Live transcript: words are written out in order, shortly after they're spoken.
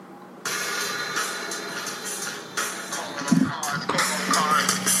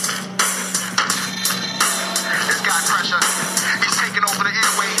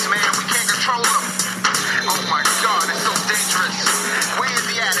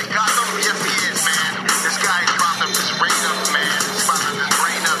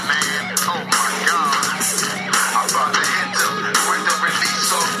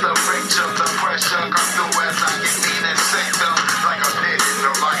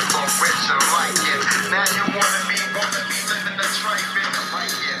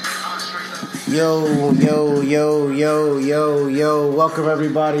Yo. Welcome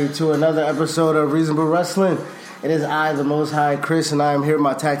everybody to another episode of Reasonable Wrestling. It is I, the Most High Chris, and I am here with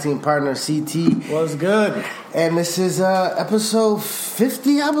my tag team partner, CT. What's good? And this is episode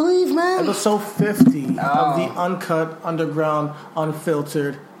 50, I believe, man. Episode 50 of the uncut, underground,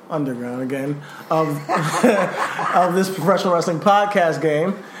 unfiltered, underground again, of this professional wrestling podcast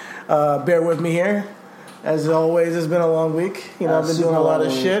game. Bear with me here. As always, it's been a long week. I've been doing a lot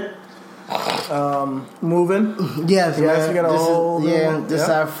of shit. Moving. Yes, man. We got this is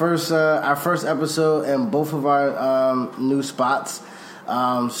our first episode in both of our new spots.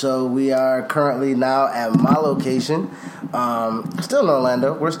 So we are currently now at my location. Still in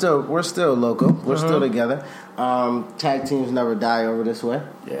Orlando. We're still local. We're still together. Tag teams never die over this way.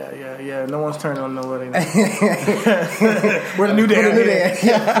 Yeah. No one's turning on nobody. We're the new day.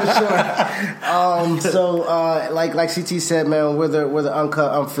 Yeah, for sure. So like CT said, man, we're the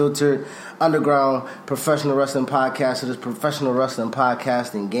uncut, unfiltered, underground professional wrestling podcast. It is professional wrestling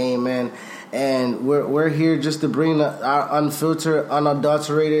podcasting game, man. And we're here just to bring our unfiltered,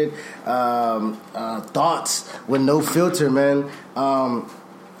 unadulterated thoughts with no filter, man.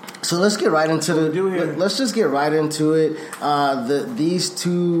 So let's get right into let's just get right into it.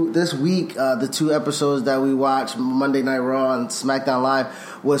 This week, the two episodes that we watched, Monday Night Raw and SmackDown Live,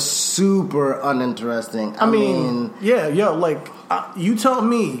 was super uninteresting. I mean, you tell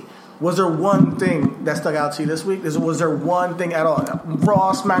me. Was there one thing that stuck out to you this week? Was there one thing at all?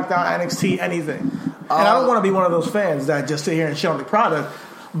 Raw, SmackDown, NXT, anything? And I don't want to be one of those fans that just sit here and shit on the product,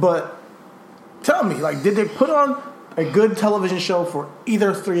 but tell me, did they put on a good television show for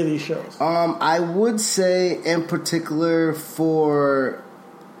either three of these shows? I would say, in particular, for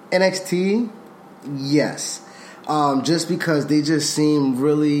NXT, yes. Just because they just seem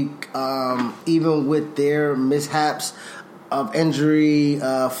really, even with their mishaps of injury,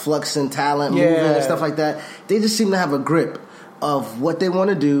 flux and talent, movement and stuff like that, they just seem to have a grip of what they want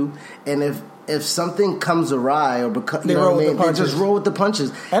to do, and if something comes awry or they just roll with the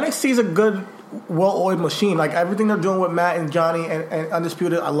punches. NXT is a good, well-oiled machine. Everything they're doing with Matt and Johnny and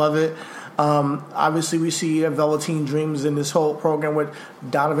Undisputed, I love it. Obviously, we see Velveteen Dreams in this whole program with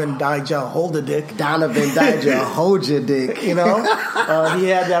Donovan Dijah, hold the dick. Donovan Dijah, hold your dick. He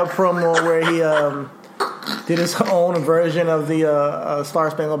had that promo where he did his own version of the Star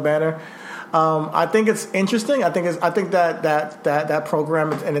Spangled Banner. I think it's interesting. I think that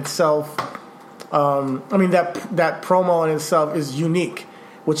program in itself. That promo in itself is unique,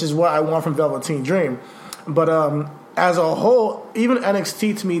 which is what I want from Velveteen Dream. But as a whole, even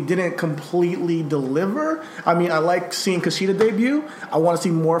NXT to me didn't completely deliver. I mean, I like seeing Kushida debut. I want to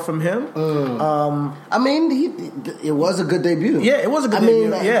see more from him. It was a good debut. Yeah, it was a good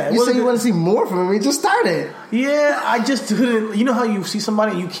debut. You said you want to see more from him. He just started. Yeah, I just couldn't. You know how you see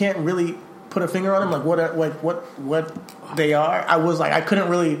somebody and you can't really put a finger on them, what they are. I couldn't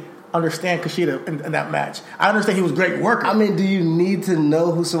really understand Kushida in that match. I understand he was a great worker. I mean, do you need to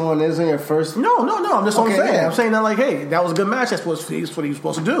know who someone is in your first? No. I'm just saying. Yeah. I'm saying that hey, that was a good match. That's what he was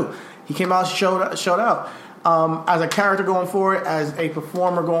supposed to do. He came out, showed out. As a character going forward, as a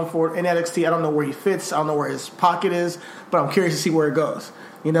performer going forward in NXT, I don't know where he fits. I don't know where his pocket is, but I'm curious to see where it goes.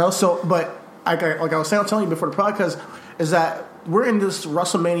 So, but like I was telling you before the podcast, is that we're in this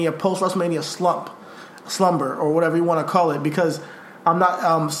WrestleMania, post-WrestleMania slumber, or whatever you want to call it, because I'm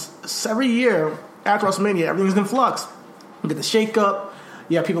not. Every year after WrestleMania, everything's in flux. You get the shake-up.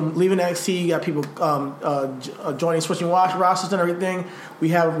 You have people leaving NXT. You got people joining, switching rosters and everything.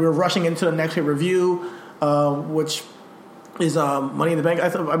 We're rushing into the next pay-per-view, which is Money in the Bank, I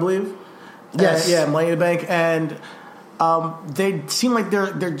believe. Yes. Money in the Bank, and they seem like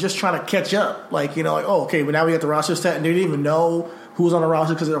they're just trying to catch up. But now we got the roster set, and they didn't even know who was on the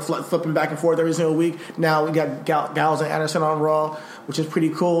roster because they're flipping back and forth every single week. Now we got Gallows and Anderson on Raw, which is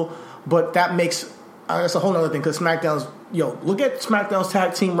pretty cool. But that makes that's a whole other thing because SmackDown's look at SmackDown's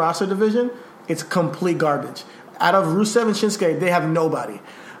tag team roster division. It's complete garbage. Out of Rusev and Shinsuke, they have nobody.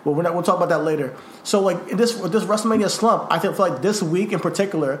 But we'll talk about that later. So with this WrestleMania slump, I feel like this week in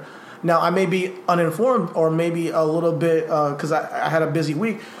particular. Now I may be uninformed or maybe a little bit because I had a busy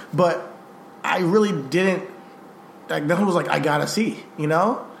week, but I really didn't. Nothing was I gotta see.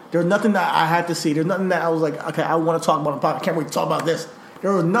 There's nothing that I had to see. There's nothing that I was okay, I want to talk about on podcast. I can't wait to talk about this.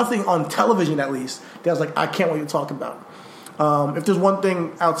 There was nothing on television, at least, that was I can't wait to talk about. If there's one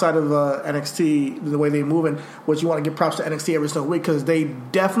thing outside of NXT, the way they're moving, which you want to give props to NXT every single week, because they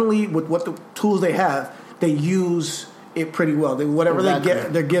definitely, with what the tools they have, they use it pretty well. Whatever they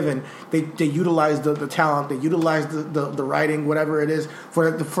get, they're given. They utilize the talent. They utilize the writing, whatever it is, for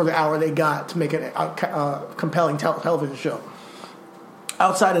the hour they got to make a compelling television show.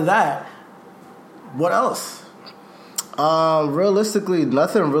 Outside of that, What else? Realistically,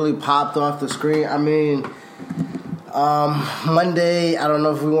 nothing really popped off the screen. I mean, Monday, I don't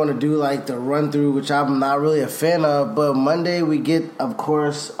know if we want to do like the run through, which I'm not really a fan of, but Monday we get, of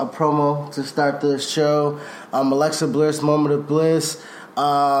course, a promo to start the show. Alexa Bliss, Moment of Bliss,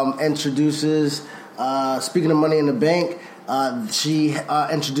 introduces, speaking of Money in the Bank, she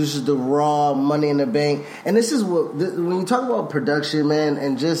introduces the Raw Money in the Bank. And this is what, when you talk about production, man,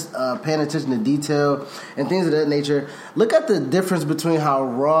 and just paying attention to detail and things of that nature, look at the difference between how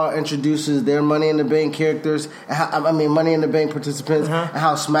Raw introduces their Money in the Bank characters, and how, Money in the Bank participants, and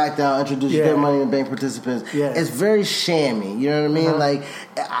how SmackDown introduces their Money in the Bank participants. Yeah. It's very shammy, you know what I mean? Like,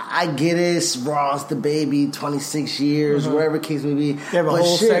 I get it, it's Raw's the baby, 26 years, whatever the case may be. They have a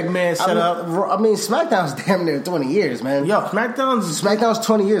whole segment set up. SmackDown's damn near 20 years, man. Yo, SmackDown's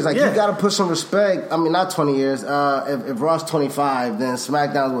 20 years. Like, you gotta put some respect. I mean, not 20 years. If Raw's 25, then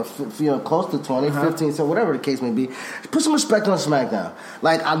SmackDown's close to 20, 15, so whatever the case may be. Put some respect on SmackDown.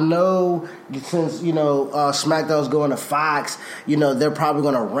 Like, I know since, SmackDown's going to Fox, they're probably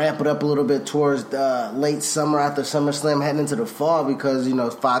going to ramp it up a little bit towards the late summer after SummerSlam heading into the fall because,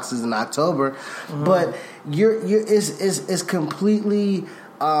 Fox is in October. But it's completely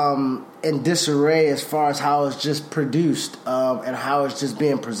in disarray as far as how it's just produced and how it's just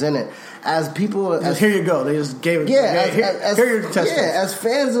being presented. As people, here you go. They just gave it. Yeah, here are your contestants. Yeah,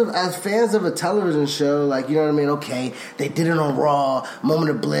 as fans of a television show, like, you know what I mean. Okay, they did it on Raw,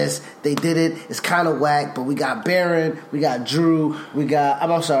 Moment of Bliss. They did it. It's kind of whack, but we got Baron, we got Drew, we got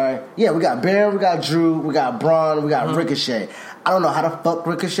we got Baron, we got Drew, we got Braun, we got Ricochet. I don't know how the fuck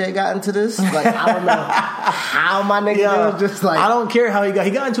Ricochet got into this. Like, I don't know how my nigga was just like. I don't care how he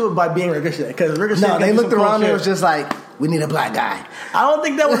got into it by being Ricochet, because Ricochet. No, they looked around and it was just like, we need a black guy. I don't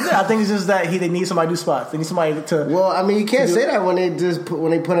think that was it. I think it's just that they need somebody to do spots. They need somebody to. Well, I mean, you can't say that when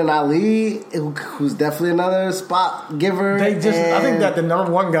they put in Ali, who's definitely another spot giver. I think that the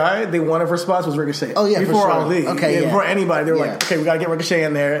number one guy they wanted for spots was Ricochet. Oh yeah, before for sure. Ali, before anybody, they were like, okay, we gotta get Ricochet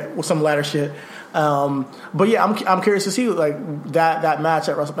in there with some ladder shit. But yeah, I'm curious to see like that match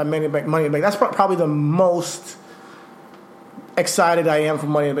at Money in the Bank. That's probably the most excited I am for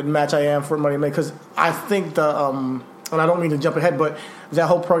Money in the Bank match I am for Money in the Bank, because I think and I don't mean to jump ahead, but that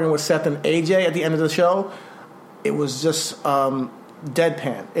whole program with Seth and AJ at the end of the show, it was just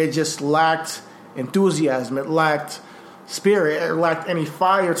deadpan. It just lacked enthusiasm. It lacked spirit. It lacked any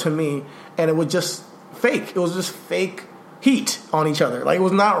fire to me, and it was just fake. It was just fake heat on each other. Like, it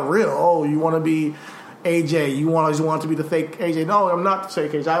was not real. Oh, you want to be AJ. You always want to be the fake AJ. No, I'm not the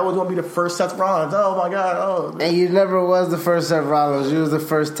fake AJ. I always want to be the first Seth Rollins. Oh, my God. Oh. And you never was the first Seth Rollins. You was the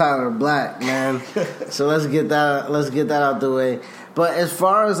first Tyler Black, man. So let's get that out the way. But as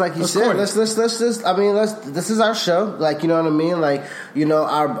far as, like you said, let's just, I mean, this is our show. Like, you know what I mean? Like,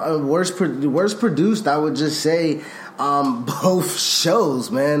 our worst produced, I would just say, both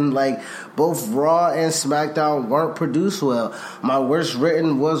shows, man. Like, both Raw and SmackDown weren't produced well. My worst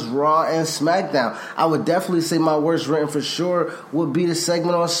written was Raw and SmackDown. I would definitely say my worst written for sure would be the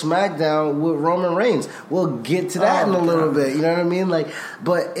segment on SmackDown with Roman Reigns. We'll get to that in a little bit. You know what I mean? Like,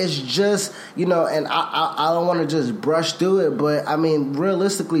 but it's just, and I don't want to just brush through it, but I mean,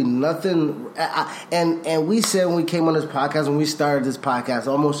 realistically, nothing. And we said when we came on this podcast, when we started this podcast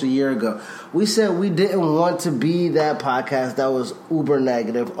almost a year ago, we said we didn't want to be that podcast that was uber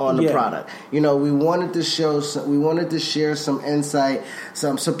negative on the product. We wanted to share some insight,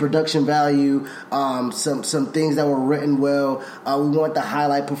 some production value, some things that were written well. We want to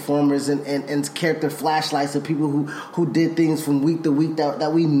highlight performers and character flashlights of people who did things from week to week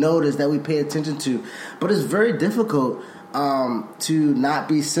that we noticed, that we pay attention to. But it's very difficult to not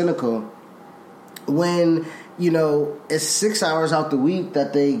be cynical when it's 6 hours out the week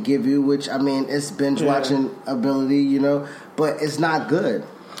that they give you, which, I mean, it's binge watching ability, but it's not good.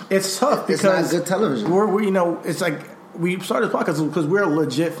 It's tough because it's not good television. We're it's like we started this podcast because we're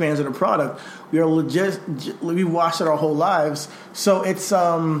legit fans of the product. We are legit. We watched it our whole lives, so it's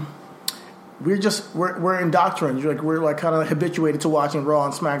we're indoctrinated. Like, we're like kind of habituated to watching Raw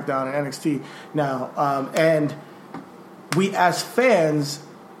and SmackDown and NXT now, and we as fans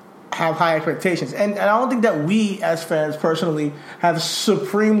have high expectations, and I don't think that we as fans personally have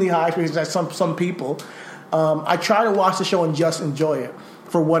supremely high expectations as some people. I try to watch the show and just enjoy it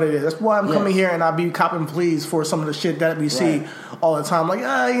for what it is. That's why I'm coming here and I'll be copping pleas for some of the shit that we see all the time. Like,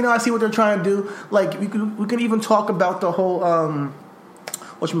 I see what they're trying to do. Like, we can even talk about the whole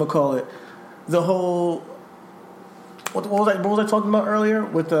whatchamacallit, the whole what was I talking about earlier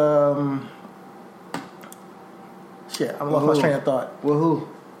with shit. I lost my train of thought. Well, who?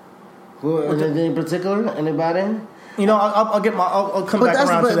 Who in particular? Anybody? I'll come back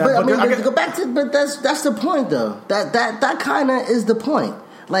around to that. But that's the point, though. That kind of is the point.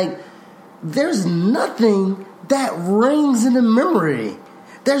 Like, there's nothing that rings in the memory.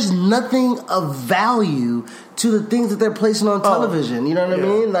 There's nothing of value to the things that they're placing on television. You know what I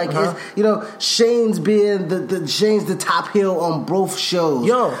mean? Like, it's, Shane's being Shane's the top heel on both shows.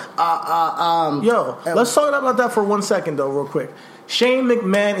 Let's talk about that for 1 second, though, real quick. Shane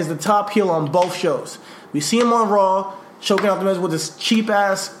McMahon is the top heel on both shows. We see him on Raw, choking out the Miz with this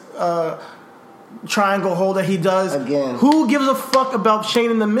cheap-ass triangle hold that he does. Again. Who gives a fuck about Shane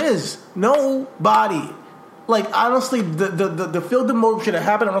and the Miz? Nobody. Like, honestly, the field of motive should have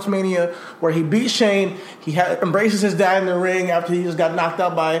happened at WrestleMania where he beat Shane. He embraces his dad in the ring after he just got knocked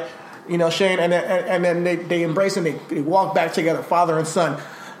out by, Shane. And then they embrace and they walk back together, father and son.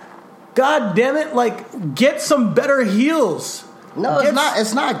 God damn it. Like, get some better heels. No,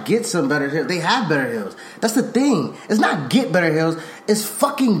 it's not get some better heels. They have better heels. That's the thing. It's not get better heels. It's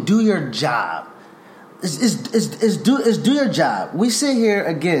fucking do your job. It's do your job. We sit here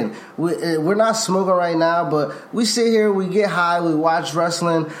again. We're not smoking right now, but we sit here. We get high. We watch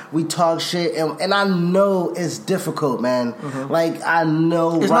wrestling. We talk shit, and I know it's difficult, man. Mm-hmm. Like, I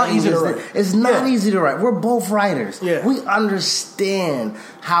know it's not easy to write. It's not easy to write. We're both writers. Yeah. We understand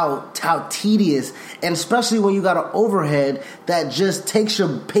how tedious, and especially when you got an overhead that just takes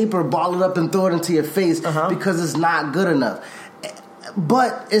your paper, ball it up, and throw it into your face because it's not good enough.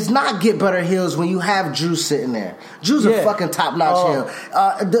 But it's not get better heels when you have Drew sitting there. Drew's a fucking top-notch heel.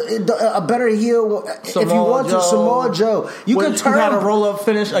 A better heel, if you want to, Samoa Joe. You can turn had a roll-up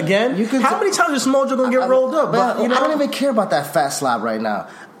finish again. How many times is Samoa Joe going to get rolled up? I don't even care about that fat slap right now.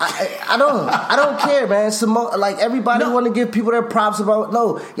 I don't care, man. Like, everybody want to give people their props about.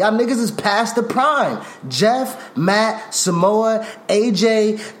 No, y'all niggas is past the prime. Jeff, Matt, Samoa,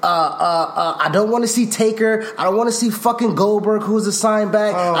 AJ. I don't want to see Taker. I don't want to see fucking Goldberg, who's a sign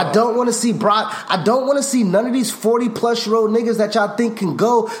back. I don't want to see Brock. I don't want to see none of these 40-plus-year-old niggas that y'all think can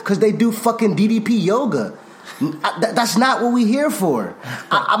go because they do fucking DDP yoga. That's not what we here for.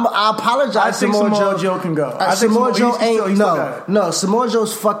 I apologize. I think Samoa Joe can go. Samoa Joe ain't no. Samoa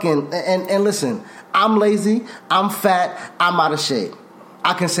Joe's fucking and listen. I'm lazy. I'm fat. I'm out of shape.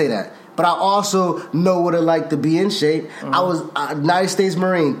 I can say that. But I also know what it like to be in shape. Mm-hmm. I was a United States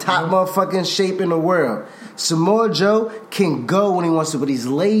Marine, top motherfucking shape in the world. Samoa Joe can go when he wants to, but he's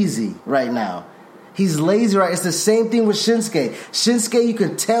lazy right now. He's lazy, right? It's the same thing with Shinsuke. Shinsuke, you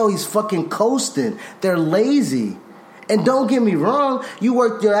can tell he's fucking coasting. They're lazy. And don't get me wrong, you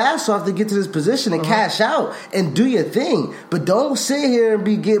worked your ass off to get to this position and cash out and do your thing. But don't sit here and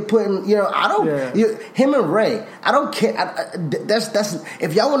I don't. Him and Ray, I don't care. That's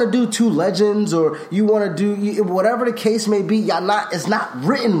if y'all want to do two legends or you want to do whatever the case may be, it's not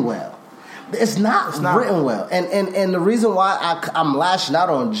written well. It's not written well. And the reason why I'm lashing out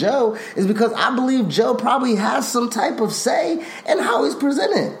on Joe is because I believe Joe probably has some type of say in how he's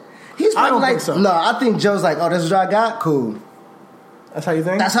presented. He's probably think so. No, I think Joe's like, oh, this is what I got? Cool. That's how you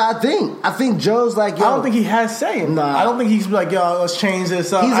think? That's how I think. I think Joe's like, yo. I don't think he has say. Nah. I don't think he's like, yo, let's change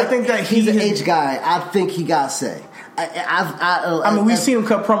this up. I think that he's an H guy. I think he got say. I mean, we've seen him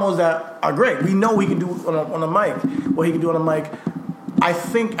cut promos that are great. We know he can do on a mic. What he can do on a mic. I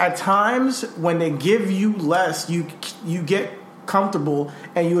think at times when they give you less, you get comfortable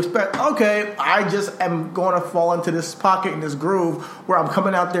and you expect, okay, I just am going to fall into this pocket in this groove where I'm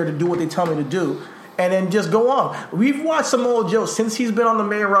coming out there to do what they tell me to do, and then just go on. We've watched Samoa Joe since he's been on the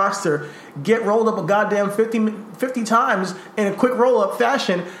main roster get rolled up a goddamn 50 times in a quick roll-up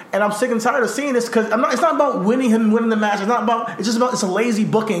fashion, and I'm sick and tired of seeing this because it's not about winning the match. It's a lazy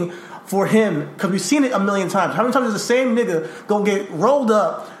booking for him, because we've seen it a million times. How many times is the same nigga gonna get rolled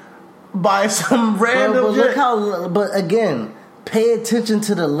up by some random but again, pay attention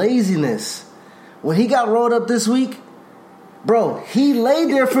to the laziness. When he got rolled up this week, bro, he laid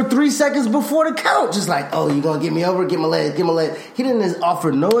there for 3 seconds before the count, just like, oh, you gonna get me over? Get my leg. He didn't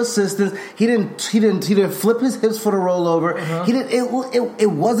offer no assistance. He didn't flip his hips for the rollover. He didn't.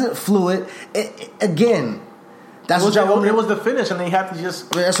 It wasn't fluid. Again. That's what y'all want. It was the finish, and then you have to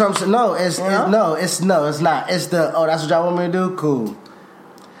just. That's what I'm saying. No, it's not. It's the that's what y'all want me to do. Cool.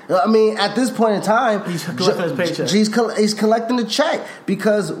 I mean, at this point in time, he's collecting his paycheck. He's collecting the check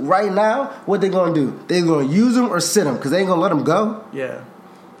because right now, what they gonna do? They're gonna use him or sit him because they ain't gonna let him go. Yeah.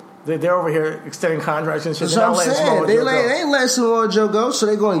 They're over here extending contracts and shit. That's what I'm saying. They ain't letting Samoa Joe go, so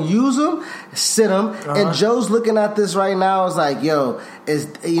they're going to use him, sit him, and Joe's looking at this right now. It's like, yo,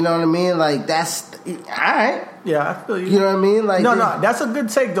 you know what I mean? Like, that's all right. Yeah, I feel you. You know what I mean? Like, no, that's a good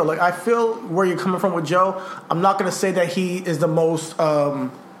take though. Like, I feel where you're coming from with Joe. I'm not going to say that he is the most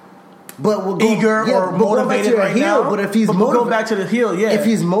but we'll eager or motivated right now. But if he's go back to the heel, yeah. If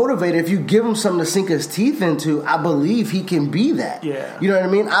he's motivated, if you give him something to sink his teeth into, I believe he can be that. Yeah, you know what I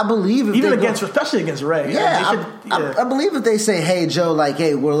mean. I believe especially against Ray. Yeah, I believe if they say, "Hey, Joe, like,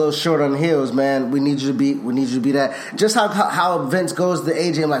 hey, we're a little short on the heels, man. We need you to be that." Just how Vince goes to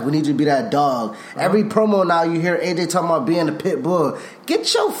AJ, I'm like, we need you to be that dog. Every promo now you hear AJ talking about being a pit bull.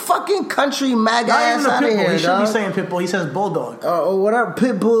 Get your fucking country MAGA ass out of here. He should be saying pit bull. He says bulldog or whatever.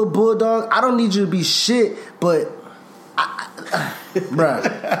 Pit bull, bulldog. I don't need you to be shit, but. Bruh,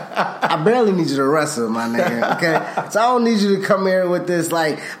 I barely need you to wrestle, my nigga, okay? So I don't need you to come here with this,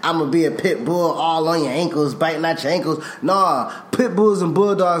 like, I'm gonna be a pit bull all on your ankles, biting at your ankles. Nah, pit bulls and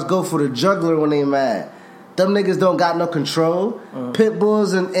bulldogs go for the juggler when they mad. Them niggas don't got no control. Pit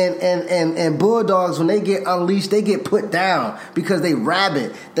bulls and bulldogs, when they get unleashed, they get put down because they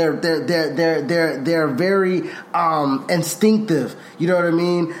rabid. They're very instinctive. You know what I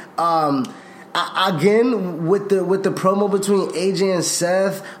mean? Again, with the promo between AJ and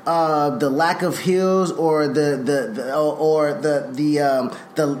Seth, the lack of heels or the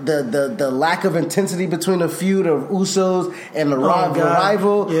lack of intensity between the feud of Usos and the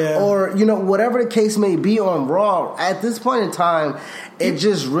Revival, or whatever the case may be on Raw. At this point in time, it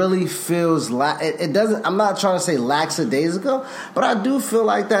just really feels it doesn't. I'm not trying to say lackadaisical, but I do feel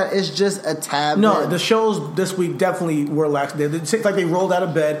like that it's just a tab. No, the shows this week definitely were lackadaisical. It's like they rolled out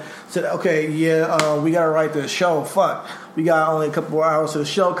of bed, said, "Okay, we gotta write this show. Fuck, we got only a couple more hours till the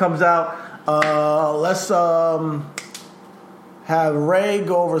show comes out. Let's have Ray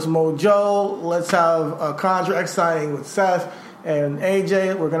go over Samoa Joe. Let's have a contract signing with Seth and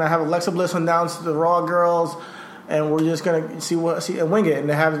AJ. We're gonna have Alexa Bliss announce the Raw girls." And we're just gonna see and wing it, and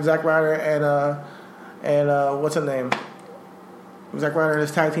they have Zack Ryder and what's her name, Zack Ryder and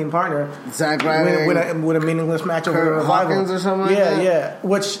his tag team partner, Zack Ryder with a meaningless match over the Revival Hawkins or something like that. Yeah.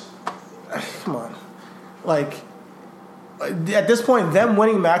 Which, come on, like at this point, them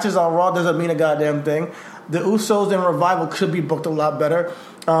winning matches on Raw doesn't mean a goddamn thing. The Usos and Revival could be booked a lot better.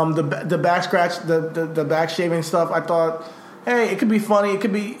 The back scratch, the back shaving stuff, I thought, hey, it could be funny. It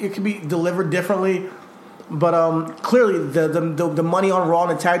could be delivered differently. But clearly, the money on Raw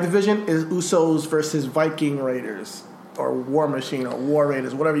in the tag division is Usos versus Viking Raiders or War Machine or War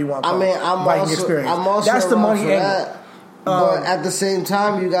Raiders, whatever you want to call it. I'm also that's the money angle. But at the same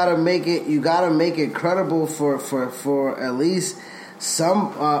time, you gotta make it credible for at least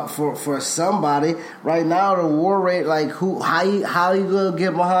some for somebody. Right now, the War Raid, like how you gonna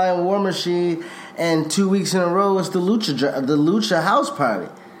get behind War Machine and 2 weeks in a row is the Lucha House Party.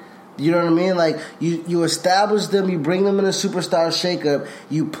 You know what I mean? Like, you establish them, you bring them in a superstar shakeup,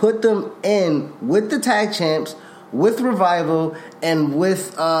 you put them in with the tag champs, with Revival, and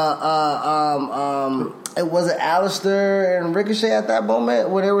with was it Alistair and Ricochet at that moment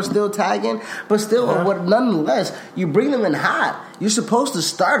where they were still tagging? But still, nonetheless, you bring them in hot. You're supposed to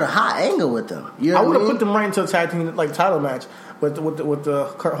start a hot angle with them. You know I would have put them right into a tag team title match with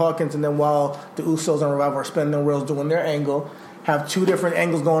the Kurt Hawkins, and then while the Usos and Revival are spinning their wheels doing their angle, have two different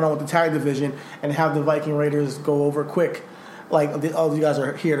angles going on with the tag division, and have the Viking Raiders go over quick. Like, all of you guys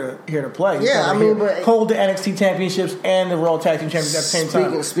are here to play. Yeah, but hold the NXT championships and the Raw Tag Team championships at the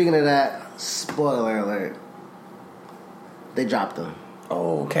same time. Speaking of that, spoiler alert, they dropped them.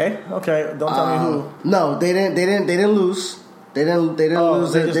 Oh, okay. Don't tell me who. No, they didn't lose. They didn't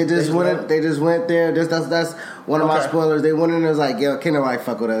lose. They just went. They just went there. That's one of my spoilers. They went in and was like, "Yo, can't nobody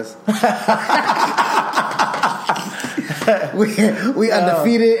fuck with us." we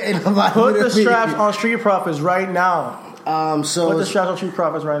undefeated, and put the straps on Street Profits right now. So put the straps on Street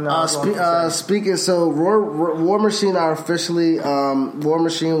Profits right now. Speaking, so War Machine are officially War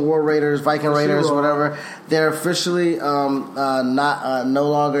Machine, War Raiders, Viking Raiders, or whatever. They're officially not no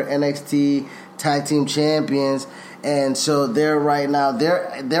longer NXT Tag Team Champions. And so they're right now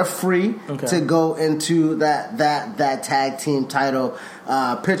they're free to go into that tag team title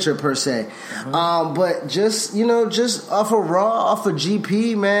picture per se. But just off of Raw, off of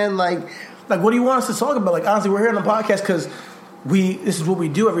GP, man, like what do you want us to talk about? Like, honestly, we're here on the podcast because this is what we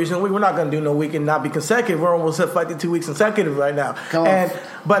do every single week. We're not going to do no week and not be consecutive. We're almost at 52 weeks consecutive right now.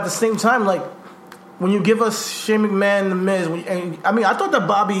 But at the same time, like, when you give us Shane McMahon, The Miz, I thought that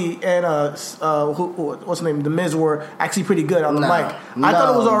Bobby and what's his name, The Miz were actually pretty good on the mic. I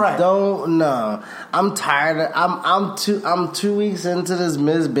thought it was all right. I'm tired. I'm 2 weeks into this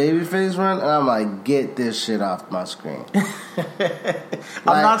Miz babyface run, and I'm like, get this shit off my screen.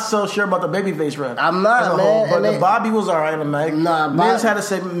 I'm not so sure about the babyface run. I'm not, man. But the Bobby was all right on the mic. Miz had a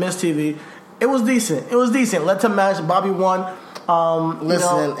segment, Miz TV. It was decent. Let him match. Bobby won.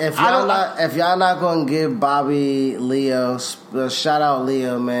 Listen, if y'all not gonna give Bobby Leo, shout out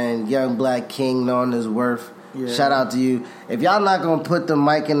Leo, man, young black king knowing his worth. Yeah. Shout out to you. If y'all not gonna put the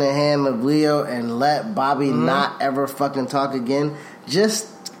mic in the hand of Leo and let Bobby not ever fucking talk again, just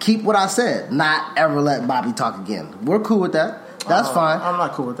keep what I said. Not ever let Bobby talk again. We're cool with that. That's fine. I'm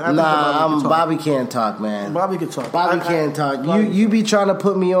not cool with that. Bobby can't talk, man. Bobby can talk. Bobby can't talk. You be trying to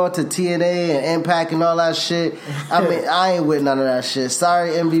put me on to TNA and Impact and all that shit. I mean, I ain't with none of that shit. Sorry,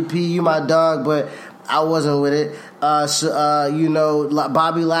 MVP, you my dog, but I wasn't with it.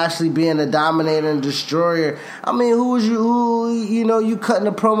 Bobby Lashley being a dominator and destroyer. I mean, you cutting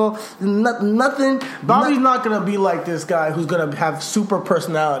a promo? Nothing. Bobby's not gonna be like this guy who's gonna have super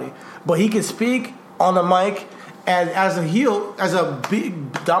personality, but he can speak on the mic. And as a heel, as a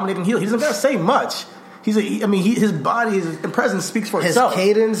big dominating heel, he doesn't gotta say much. His body, his presence speaks for itself. His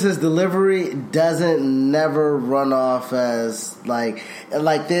cadence, his delivery doesn't never run off as they've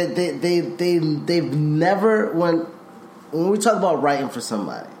never when we talk about writing for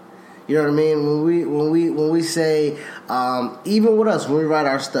somebody. You know what I mean? When we say even with us when we write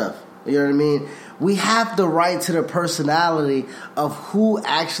our stuff, you know what I mean? We have the right to the personality of who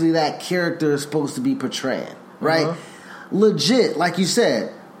actually that character is supposed to be portraying. Right? Legit, like you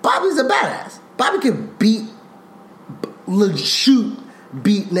said, Bobby's a badass. Bobby can beat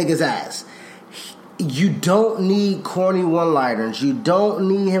niggas' ass. You don't need corny one-liners. You don't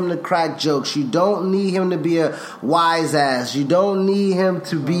need him to crack jokes. You don't need him to be a wise ass. You don't need him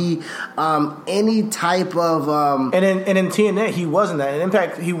to be any type of. And in TNA, he wasn't that. And in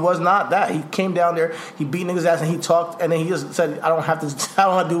fact, he was not that. He came down there, he beat niggas' ass, and he talked, and then he just said, "I don't have to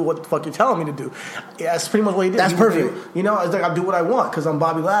do what the fuck you're telling me to do." Yeah, that's pretty much what he did. That's perfect. It's like I do what I want because I'm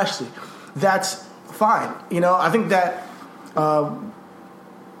Bobby Lashley. That's fine. I think that.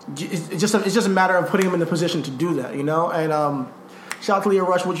 It's just a matter of putting him in the position to do that, And shout out to Leo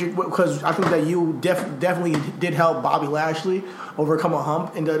Rush, because I think that you definitely did help Bobby Lashley overcome a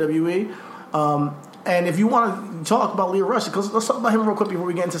hump in WWE. And if you want to talk about Leo Rush, because let's talk about him real quick before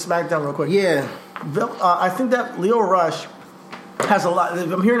we get into SmackDown real quick. Yeah, I think that Leo Rush has a lot.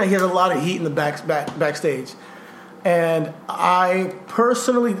 I'm hearing that he has a lot of heat in the backstage. And I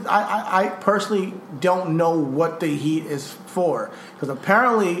personally don't know what the heat is for, because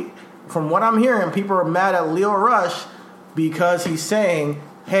apparently, from what I'm hearing, people are mad at Leo Rush because he's saying,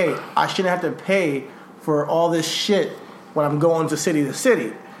 "Hey, I shouldn't have to pay for all this shit when I'm going to city,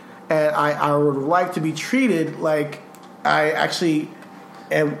 and I would like to be treated like I actually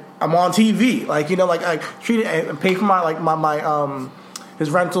am. I'm on TV, I treat it and pay for my his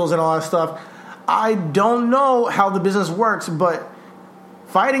rentals and all that stuff." I don't know how the business works, but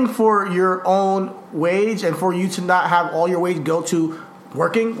fighting for your own wage and for you to not have all your wage go to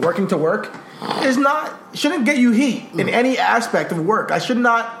working to work shouldn't get you heat in any aspect of work. I should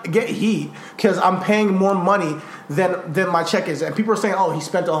not get heat because I'm paying more money than my check is. And people are saying, "Oh, he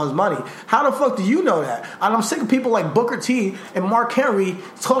spent all his money." How the fuck do you know that? And I'm sick of people like Booker T and Mark Henry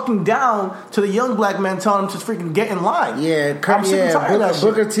talking down to the young black men, telling them to freaking get in line. Yeah, I'm sick and tired of that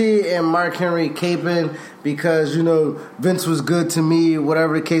Booker T and Mark Henry caping because, Vince was good to me,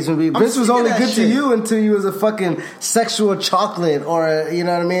 whatever the case may be. Vince was only good to you until you was a fucking sexual chocolate or, you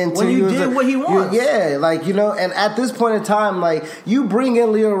know what I mean? Until when you did what he wants. And at this point in time, you bring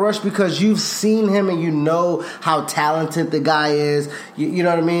in Leo Rush because you've seen him and you know how talented the guy is. You know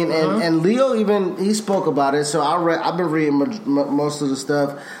what I mean? And Leo he spoke about it, so I've been reading most of the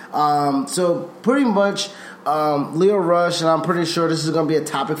stuff. So pretty much, Leo Rush, and I'm pretty sure this is going to be a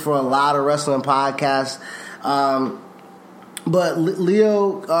topic for a lot of wrestling podcasts. But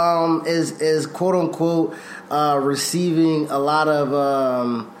Leo is quote unquote receiving a lot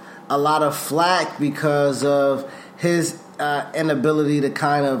of flack because of his inability to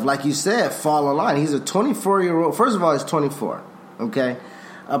kind of, like you said, fall in line. He's a 24-year-old. First of all, he's 24. Okay.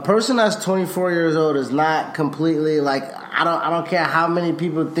 A person that's 24 years old is not completely I don't care how many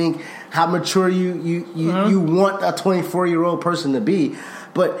people think how mature you want a 24-year-old person to be,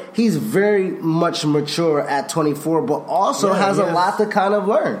 but he's very much mature at 24, but also has a lot to kind of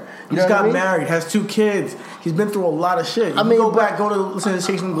learn. He's got married, has 2 kids. He's been through a lot of shit. Go to listen to the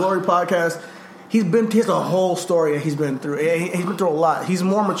Chasing Glory podcast. He has a whole story that he's been through. He's been through a lot. He's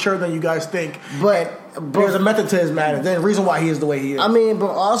more mature than you guys think. But there's a method to his madness. There's a reason why he is the way he is.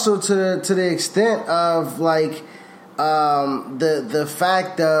 But also to the extent of the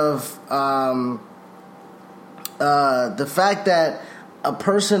fact that a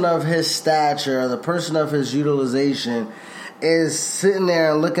person of his stature, the person of his utilization, is sitting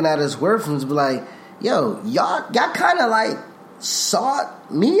there and looking at his worth and be like, "Yo, y'all kind of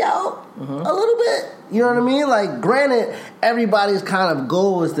sought me out a little bit." You know what I mean? Like, granted, everybody's kind of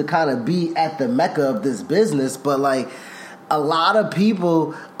goal is to kind of be at the mecca of this business, but like a lot of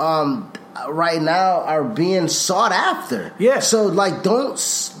people right now are being sought after. Yeah. So like, don't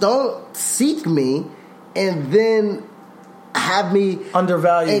seek me and then have me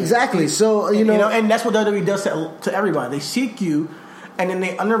undervalued. Exactly. So you know, and that's what WWE does to everybody. They seek you, and then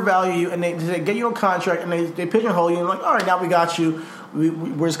they undervalue you, and they get you a contract, and they pigeonhole you, and like, all right, now we got you.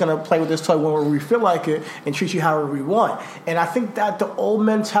 We're just gonna play with this toy whenever we feel like it, and treat you however we want. And I think that the old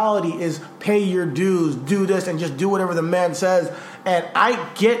mentality is pay your dues, do this, and just do whatever the man says. And I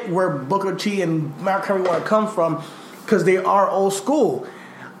get where Booker T and Mark Henry want to come from because they are old school.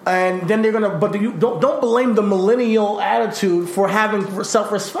 And then they're gonna, but don't blame the millennial attitude for having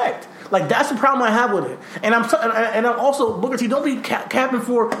self-respect. Like, that's the problem I have with it. And I'm also, Booker T, don't be capping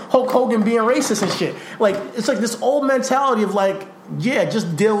for Hulk Hogan being racist and shit. Like, it's like this old mentality of like, yeah,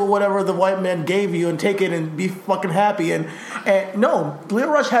 just deal with whatever the white man gave you and take it and be fucking happy. And no, Leo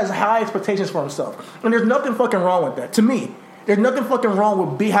Rush has high expectations for himself, and there's nothing fucking wrong with that. To me, there's nothing fucking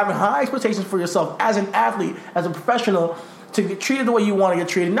wrong with having high expectations for yourself as an athlete, as a professional, to get treated the way you want to get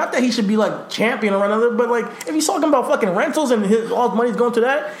treated. Not that he should be like champion or another, but like if he's talking about fucking rentals and all his money's going to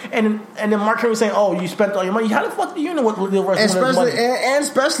that, and then Mark Henry saying, "Oh, you spent all your money." How the fuck do you know what the rest of his money? And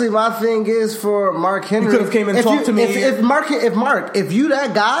especially my thing is for Mark Henry. You could have came and talked to me. If you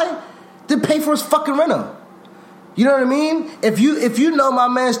that guy, then pay for his fucking rental. You know what I mean? If you know my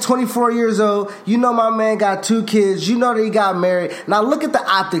man's 24 years old, you know my man got 2 kids, you know that he got married. Now look at the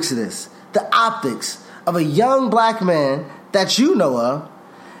optics of this. The optics of a young black man that you know of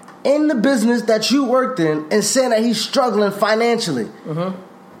in the business that you worked in and saying that he's struggling financially. Mm-hmm.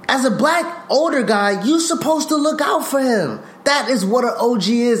 As a black older guy, you're supposed to look out for him. That is what an OG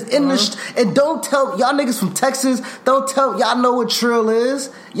is. And don't tell y'all niggas from Texas, don't tell y'all know what trill is.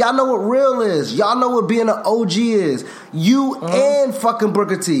 Y'all know what real is. Y'all know what being an OG is. You and fucking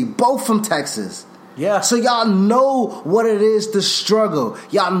Booker T, both from Texas. Yeah. So y'all know what it is to struggle.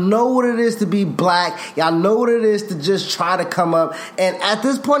 Y'all know what it is to be black. Y'all know what it is to just try to come up. And at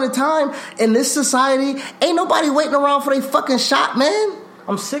this point in time, in this society, ain't nobody waiting around for their fucking shot, man.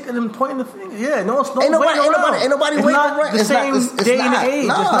 I'm sick of them pointing the finger. Yeah, no, ain't nobody waiting around. The same day and age. It's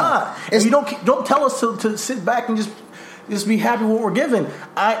not. And you don't tell us to sit back and just be happy with what we're given.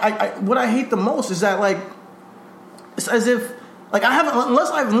 What I hate the most is that, like, it's as if, like, I haven't,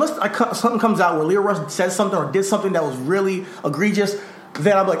 unless something comes out where Leo Rush said something or did something that was really egregious,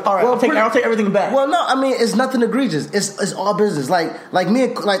 then I'm like, all right, I'll take everything back. Well, no, I mean, it's nothing egregious. It's all business. Like me,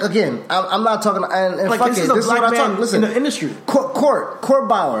 like, again, I'm not talking. And like, fuck this it. is a This black is what I man talk. Listen, in the industry. Court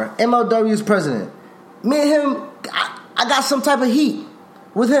Bauer, MLW's president. Me and him, I got some type of heat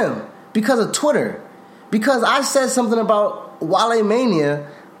with him because of Twitter. Because I said something about Wale Mania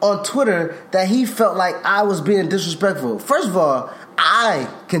on Twitter that he felt like I was being disrespectful. First of all, I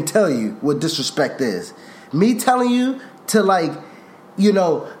can tell you what disrespect is. Me telling you to, like, you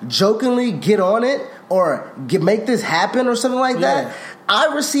know, jokingly get on it or make this happen or something like that.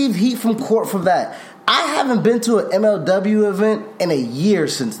 I received heat from court for that. I haven't been to an MLW event in a year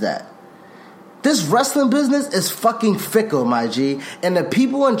since that. This wrestling business is fucking fickle, my G. And the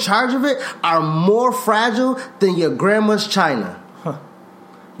people in charge of it are more fragile than your grandma's china.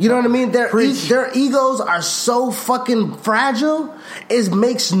 You know what I mean? Their egos are so fucking fragile. It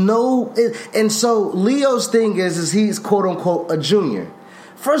makes no... and so Leo's thing is he's quote-unquote a junior.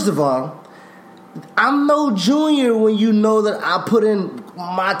 First of all, I'm no junior when you know that I put in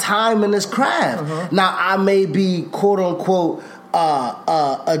my time in this craft. Mm-hmm. Now, I may be quote-unquote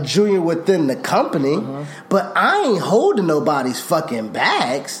a junior within the company, but I ain't holding nobody's fucking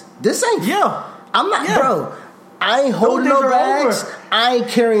bags. This ain't... I'm not... Bro, I ain't holding no bags. I ain't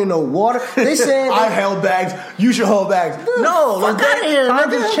carrying no water. They saying I held bags. You should hold bags. No, fuck out of here,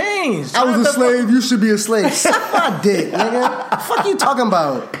 times nigga. have changed. I was a slave. You should be a slave. Suck my dick, nigga. Fuck you talking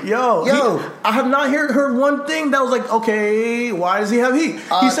about? Yo. I have not heard one thing that was like, okay, why does he have heat?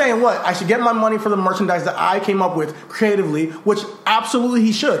 He's saying what? I should get my money for the merchandise that I came up with creatively, which absolutely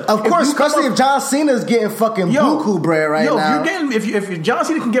he should. Of course, especially if John Cena's getting fucking buku bread right now. If John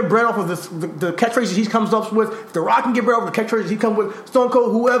Cena can get bread off of the catchphrases he comes up with, if The Rock can get bread off of the catchphrases he comes with, Stone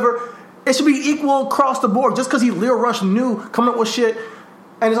Cold, whoever, it should be equal across the board. Just because Leo Rush knew coming up with shit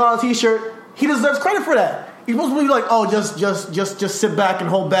and it's on a t-shirt, he deserves credit for that. He's supposed to be like, oh, just sit back and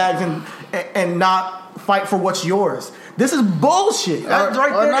hold bags and not fight for what's yours. This is bullshit. That's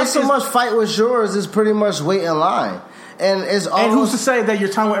right there. Not so much fight what's yours, is pretty much wait in line. And it's almost, and who's to say that your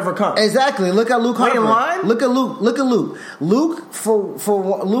time will ever come? Exactly. Look at Luke Harper. Wait in line? Look at Luke. Luke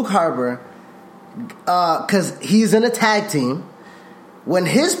for Luke Harper, because he's in a tag team. When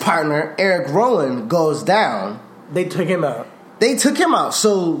his partner, Eric Rowan, goes down... They took him out.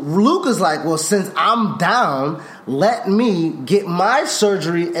 So Luke is like, well, since I'm down, let me get my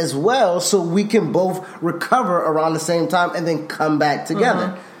surgery as well so we can both recover around the same time and then come back together.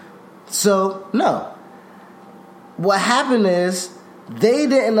 Mm-hmm. So, no. What happened is they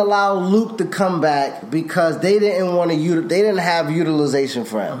didn't allow Luke to come back because they didn't have utilization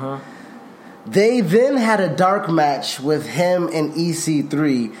for him. Uh-huh. They then had a dark match with him and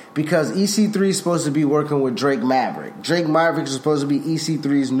EC3 because EC3 is supposed to be working with Drake Maverick. Drake Maverick is supposed to be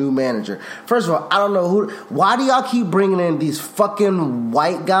EC3's new manager. First of all, I don't know why do y'all keep bringing in these fucking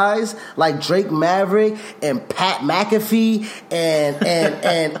white guys like Drake Maverick and Pat McAfee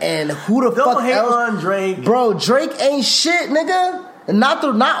and who the don't fuck hate else? On Drake. Bro, Drake ain't shit, nigga. Not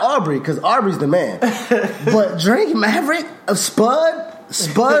Aubrey, because Aubrey's the man. But Drake Maverick, Spud,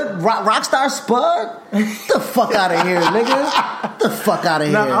 Rockstar Spud? Get the fuck out of here, nigga. Get the fuck out of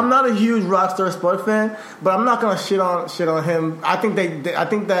here. Now, I'm not a huge Rockstar Spud fan, but I'm not gonna shit on him. I think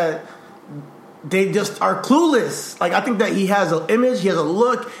that they just are clueless. Like, I think that he has an image, he has a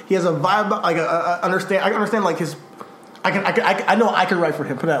look, he has a vibe. Like, I understand like his. I know I could write for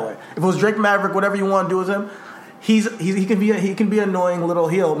him. Put it that way. If it was Drake Maverick, whatever you want to do with him, he can be an annoying little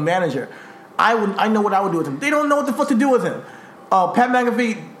heel manager. I know what I would do with him. They don't know what the fuck to do with him. Pat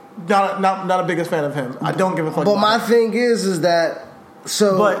McAfee, not a biggest fan of him. I don't give a fuck. But my thing is that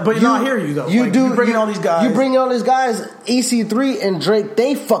so. But I hear you though. You bring in all these guys. You bring in all these guys. EC3 and Drake,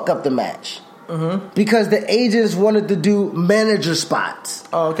 they fuck up the match because the agents wanted to do manager spots.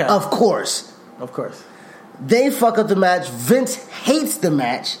 Oh, okay. Of course. They fuck up the match. Vince hates the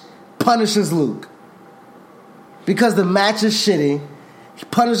match. Punishes Luke because the match is shitty. He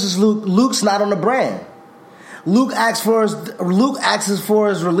punishes Luke. Luke's not on the brand. Luke asks for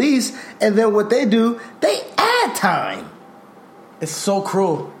his release, and then what they do, they add time. It's so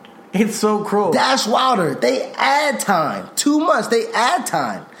cruel. Dash Wilder, they add time. 2 months, they add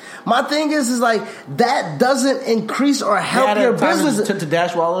time. My thing is like that doesn't increase or help your business. To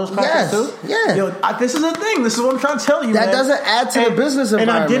Dash Wilder's contract too? Yeah. Yo, this is the thing. This is what I'm trying to tell you. That doesn't add to the business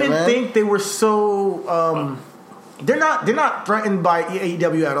environment. And I didn't think they were so. They're not threatened by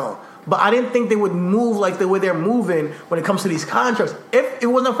AEW at all. But I didn't think they would move like the way they're moving when it comes to these contracts. If it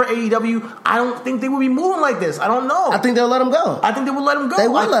wasn't for AEW, I don't think they would be moving like this. I don't know. I think they'll let him go. I think they would let him go. They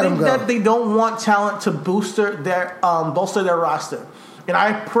would let him go. I think that they don't want talent to bolster their roster. And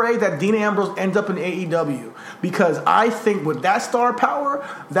I pray that Dean Ambrose ends up in AEW because I think with that star power,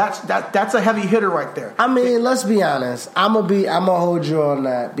 that's a heavy hitter right there. I mean, let's be honest. I'm gonna hold you on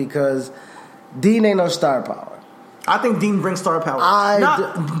that because Dean ain't no star power. I think Dean brings star power.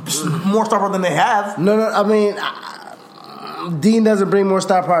 More star power than they have. No. I mean, Dean doesn't bring more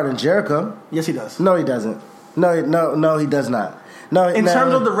star power than Jericho. Yes, he does. No, he doesn't. No, he does not. No, in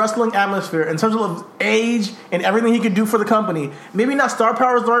terms of the wrestling atmosphere, in terms of age and everything he could do for the company, maybe not star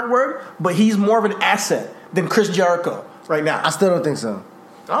power is the right word, but he's more of an asset than Chris Jericho right now. I still don't think so.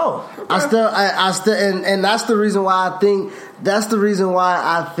 Oh, okay. I still, and that's the reason why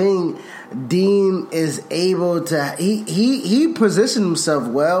I think Dean is able to he positioned himself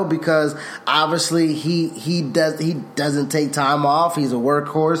well because obviously he doesn't take time off. He's a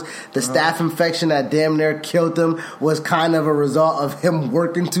workhorse. The staph infection that damn near killed him was kind of a result of him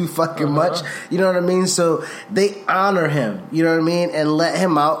working too fucking much. You know what I mean? So they honor him. You know what I mean? And let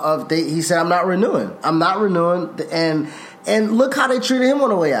him out of. He said, "I'm not renewing. And look how they treated him on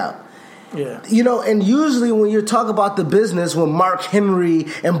the way out. Yeah. You know, and usually when you talk about the business, when Mark Henry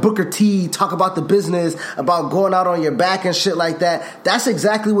and Booker T talk about the business, about going out on your back and shit like that, that's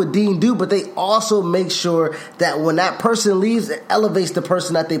exactly what Dean do, but they also make sure that when that person leaves, it elevates the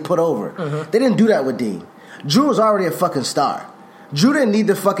person that they put over. They didn't do that with Dean. Drew was already a fucking star. Drew didn't need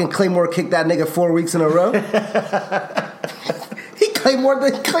to fucking Claymore kick that nigga 4 weeks in a row. Claymore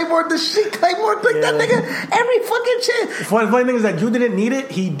picked that nigga every fucking chance. Funny thing is that Drew didn't need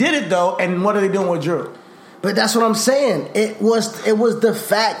it. He did it though. And what are they doing with Drew? But that's what I'm saying. It was the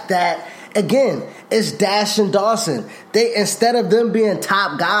fact that again, it's Dash and Dawson. They instead of them being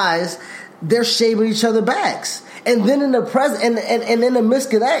top guys, they're shaving each other backs. And then in the present and in the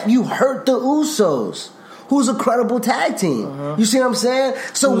midst of that, you hurt the Usos. Who's a credible tag team? You see what I'm saying?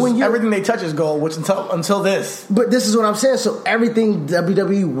 So when everything they touch is gold, which until this. But this is what I'm saying. So everything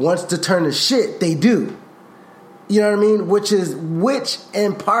WWE wants to turn to shit, they do. You know what I mean? Which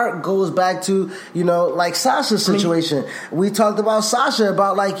in part goes back to, you know, like Sasha's situation. We talked about Sasha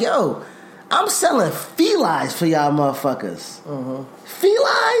about like, yo, I'm selling felines for y'all motherfuckers.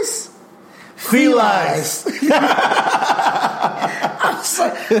 Felines?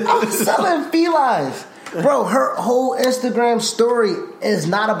 I'm selling felines. Bro, her whole Instagram story is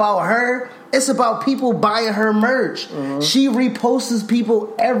not about her. It's about people buying her merch. Mm-hmm. She reposts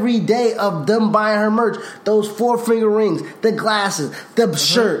people every day of them buying her merch. Those 4-finger rings, the glasses, the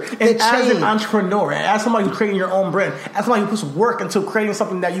shirt, the chain. As an entrepreneur, as somebody who's creating your own brand, as somebody who puts work into creating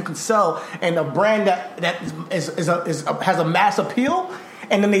something that you can sell and a brand that has a mass appeal,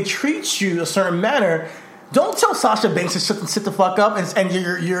 and then they treat you a certain manner. Don't tell Sasha Banks to sit the fuck up and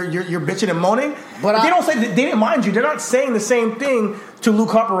you're bitching and moaning. But they don't say they didn't mind you. They're not saying the same thing to Luke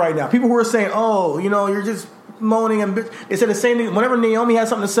Harper right now. People who are saying, "Oh, you're just moaning and bitch." They said the same thing whenever Naomi has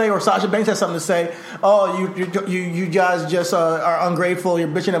something to say or Sasha Banks has something to say. "Oh, you guys just are ungrateful. You're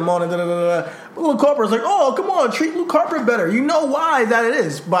bitching and moaning." Da, da, da, da. But Luke Harper's like, "Oh, come on, treat Luke Harper better." You know why that it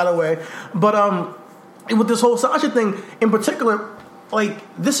is, by the way. But with this whole Sasha thing in particular, like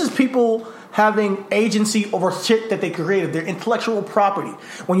this is people having agency over shit that they created, their intellectual property.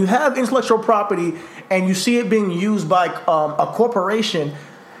 When you have intellectual property and you see it being used by a corporation,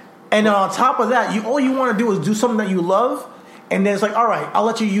 and then on top of that, all you want to do is do something that you love, and then it's like, all right, I'll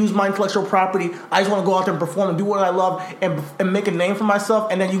let you use my intellectual property. I just want to go out there and perform and do what I love and make a name for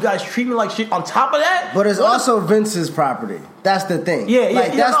myself, and then you guys treat me like shit on top of that? But it's also Vince's property. That's the thing. Yeah.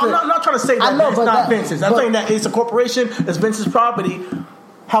 I'm not trying to say that it's not Vince's. I'm saying that it's a corporation, it's Vince's property.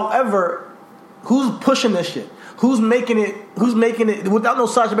 However, who's pushing this shit? Who's making it? Without no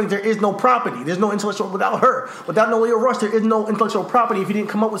Sasha Banks, there is no property. There's no intellectual. Without her, without no Leo Rush, there is no intellectual property. If you didn't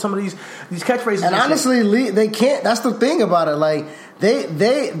come up with some of these catchphrases, and honestly, they can't. That's the thing about it. Like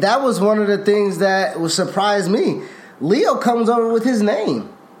that was one of the things that would surprise me. Leo comes over with his name.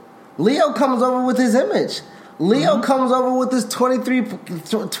 Leo comes over with his image. Leo comes over with this 20 man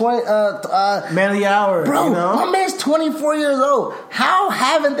of the hour. Bro, my man's 24 years old. How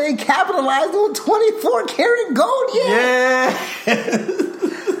haven't they capitalized on 24 karat gold yet? Yeah.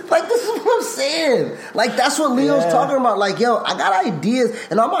 Like, this is what I'm saying. Like, that's what Leo's talking about. Like, yo, I got ideas,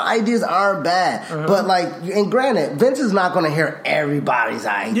 and all my ideas aren't bad. But, like, and granted, Vince is not going to hear everybody's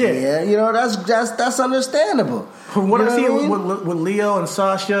idea. Yeah. That's understandable. From what I'm seeing with Leo and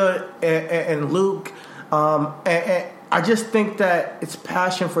Sasha and Luke, and I just think that it's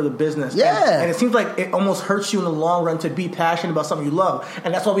passion for the business. Yeah. And it seems like it almost hurts you in the long run to be passionate about something you love.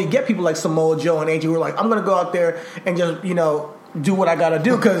 And that's why we get people like Samoa Joe and AJ who are like, I'm going to go out there and just, do what I got to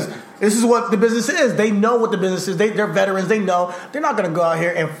do because this is what the business is. They know what the business is. They're veterans. They know. They're not going to go out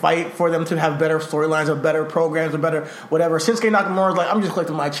here and fight for them to have better storylines or better programs or better whatever. Shinsuke Nakamura's like, I'm just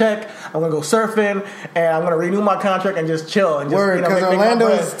collecting my check. I'm going to go surfing and I'm going to renew my contract and just chill. And just, word, because Orlando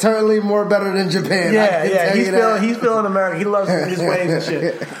is certainly more better than Japan. Yeah. He's feeling America. He loves his ways and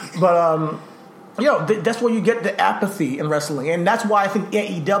shit. But, that's where you get the apathy in wrestling. And that's why I think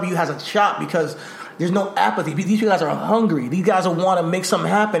AEW has a shot because there's no apathy. These guys are hungry. These guys want to make something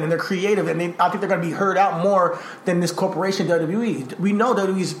happen, and they're creative, and I think they're going to be heard out more than this corporation WWE. We know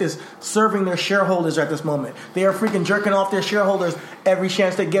WWE is serving their shareholders at this moment. They are freaking jerking off their shareholders every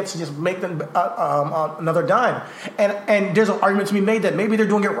chance they get to just make them another dime. And there's an argument to be made that maybe they're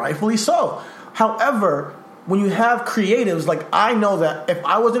doing it rightfully so. However, when you have creatives, like I know that if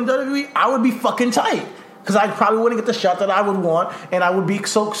I was in WWE, I would be fucking tight. Because I probably wouldn't get the shot that I would want, and I would be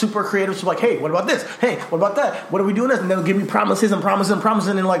so super creative. So like, hey, what about this? Hey, what about that? What are we doing this? And they'll give me promises, and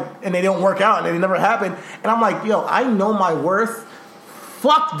they don't work out, and they never happen. And I'm like, yo, I know my worth.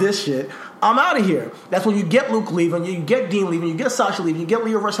 Fuck this shit. I'm out of here. That's when you get Luke leaving, you get Dean leaving, you get Sasha leaving, you get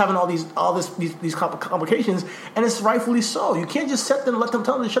Leo Rush having all these complications, and it's rightfully so. You can't just tell them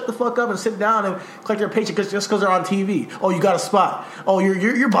to shut the fuck up and sit down and collect their paycheck just because they're on TV. Oh, you got a spot. Oh,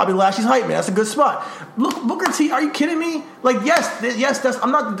 you're Bobby Lashley's hype man. That's a good spot. Look, Booker T, are you kidding me? Like, yes.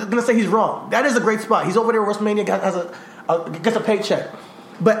 I'm not gonna say he's wrong. That is a great spot. He's over there at WrestleMania, gets a paycheck.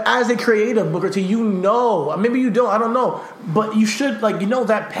 But as a creative, Booker T, maybe you don't, I don't know, but you should,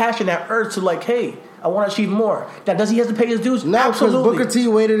 that passion, that urge to, hey, I want to achieve more. Now, does he have to pay his dues? No, absolutely. Because Booker T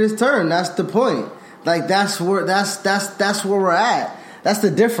waited his turn. That's the point. That's where we're at. That's the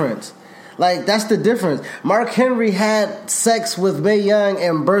difference. That's the difference. Mark Henry had sex with Mae Young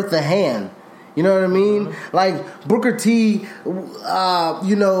and birthed a hand. You know what I mean? Mm-hmm. Booker T,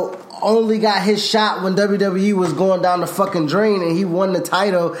 only got his shot when WWE was going down the fucking drain, and he won the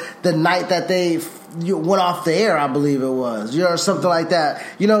title the night that they went off the air, I believe it was, or something like that.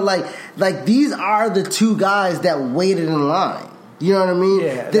 These are the two guys that waited in line. You know what I mean?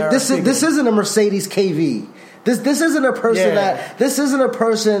 Yeah, this isn't a Mercedes KV. This isn't a person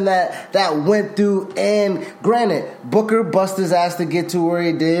that went through. And granted, Booker busted his ass to get to where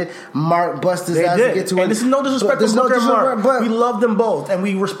he did. Mark busted his ass to get to where. And this is no disrespect to Booker and Mark, but we love them both, and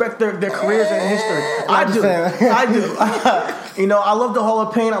we respect their careers and history. I do. I love the Hall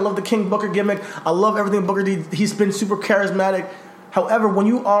of Pain. I love the King Booker gimmick. I love everything Booker did. He's been super charismatic. However, when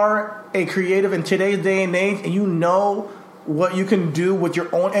you are a creative in today's day and age, and you know what you can do with your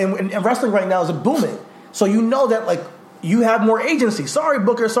own, and wrestling right now is booming. So you know that you have more agency. Sorry,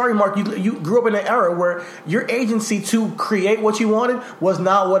 Booker. Sorry, Mark. You grew up in an era where your agency to create what you wanted was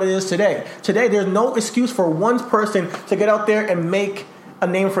not what it is today. Today, there's no excuse for one person to get out there and make a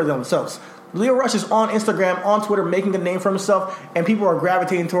name for themselves. Leo Rush is on Instagram, on Twitter, making a name for himself, and people are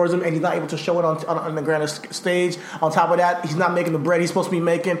gravitating towards him, and he's not able to show it on the grand stage. On top of that, he's not making the bread he's supposed to be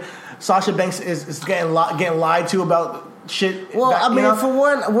making. Sasha Banks is getting lied to about shit. Well, for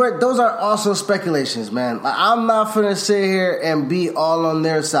one, those are also speculations, man. I'm not finna sit here and be all on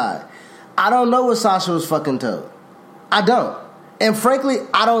their side. I don't know what Sasha was fucking told. I don't. And frankly,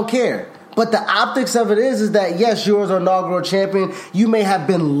 I don't care. But the optics of it is that, yes, you're an inaugural champion. You may have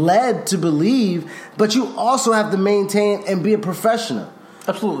been led to believe, but you also have to maintain and be a professional.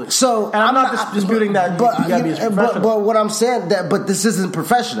 Absolutely. So, and I'm not disputing that you gotta be a professional. But what I'm saying, but this isn't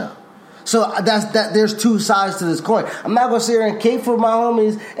professional. So that there's two sides to this coin. I'm not gonna sit here and cape for my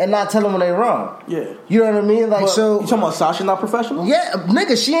homies and not tell them when they're wrong. Yeah. You know what I mean? You talking about Sasha not professional? Yeah,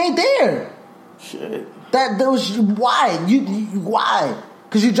 nigga, she ain't there. Shit. That was why? Why?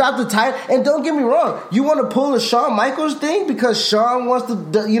 Because you dropped the title, and don't get me wrong, you want to pull a Shawn Michaels thing because Shawn wants to,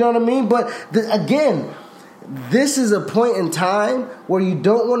 you know what I mean? But again, this is a point in time where you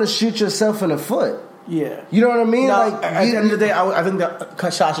don't want to shoot yourself in the foot. Yeah. You know what I mean? Now, at the end of the day, I think that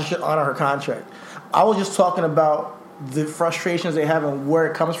Sasha should honor her contract. I was just talking about the frustrations they have and where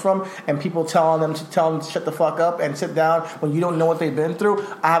it comes from, and people telling them to shut the fuck up and sit down when you don't know what they've been through.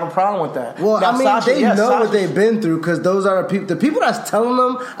 I have a problem with that. Well, now, Sasha, they know what they've been through because those are the people that's telling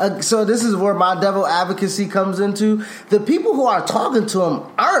them. So this is where my devil advocacy comes into. The people who are talking to them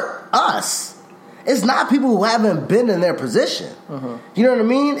aren't us. It's not people who haven't been in their position. Mm-hmm. You know what I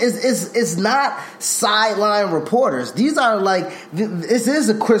mean? It's not sideline reporters. These are this is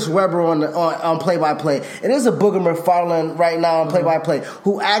a Chris Webber on play-by-play. It is a Booger McFarlane right now on play-by-play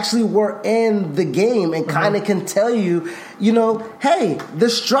who actually were in the game and kind of can tell you, hey,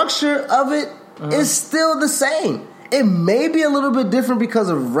 the structure of it is still the same. It may be a little bit different because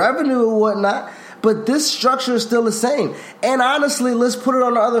of revenue or whatnot, but this structure is still the same. And honestly, let's put it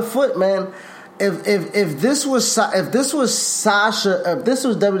on the other foot, man. If this was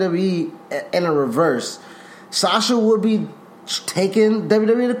WWE in a reverse, Sasha would be taking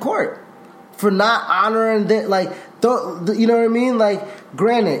WWE to court for not honoring that. You know what I mean?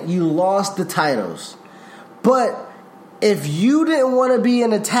 Granted, you lost the titles, but if you didn't want to be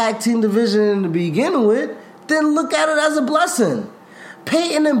in a tag team division to begin with, then look at it as a blessing.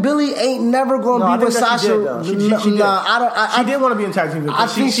 Peyton and Billy ain't never going to be with Sasha. She did. She did want to be in tag team.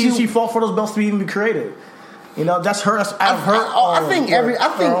 She fought for those belts to even be created. That's her. I think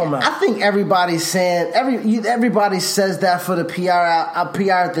everybody's saying everybody says that for the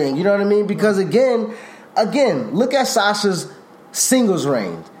PR thing. You know what I mean? Because again, look at Sasha's singles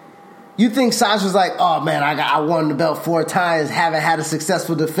reign. You think Sasha's like, oh man, I won the belt 4 times, haven't had a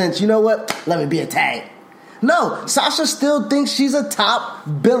successful defense. You know what? Let me be a tag. No, Sasha still thinks she's a top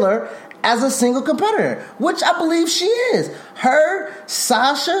biller as a single competitor, which I believe she is. Her,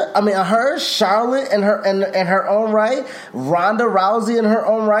 Charlotte in her own right, Ronda Rousey in her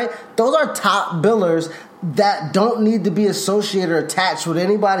own right, those are top billers that don't need to be associated or attached with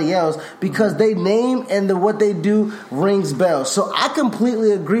anybody else because they name and what they do rings bells. So I completely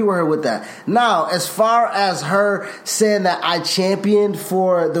agree with her with that. Now, as far as her saying that I championed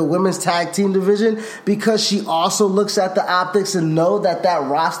for the women's tag team division because she also looks at the optics and know that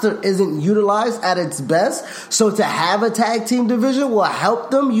roster isn't utilized at its best. So to have a tag team division will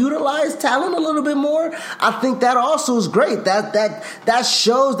help them utilize talent a little bit more. I think that also is great. That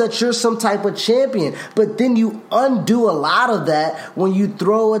shows that you're some type of champion. But then you undo a lot of that when you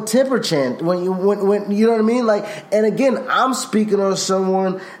throw a temper chant. When you know what I mean? And again, I'm speaking on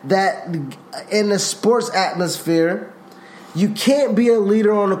someone that in the sports atmosphere, you can't be a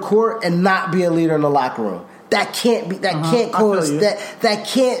leader on the court and not be a leader in the locker room. That can't be. That can't coexist. That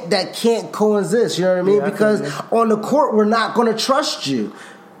can't coexist. You know what I mean? Yeah, because on the court, we're not going to trust you.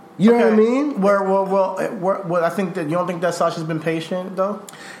 You know what I mean? Well, I think that you don't think that Sasha's been patient though.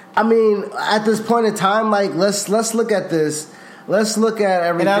 I mean, at this point in time, let's look at this. let's look at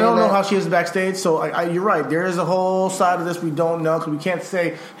everything. And I don't know how she is backstage, so you're right. There is a whole side of this we don't know because we can't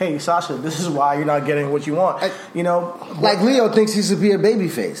say, "Hey, Sasha, this is why you're not getting what you want." Like Leo thinks he should be a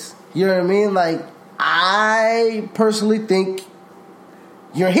babyface. You know what I mean? Like I personally think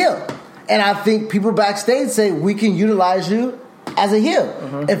you're a heel, and I think people backstage say we can utilize you as a heel.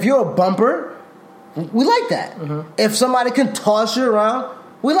 Mm-hmm. If you're a bumper, we like that. Mm-hmm. If somebody can toss you around,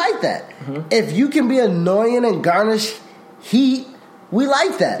 we like that. Mm-hmm. If you can be annoying and garnish heat, we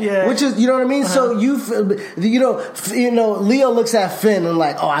like that. Yeah. Which is, you know what I mean? Uh-huh. So Leo looks at Finn and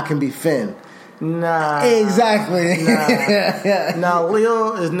like, oh, I can be Finn. Nah. Exactly. Nah. Nah,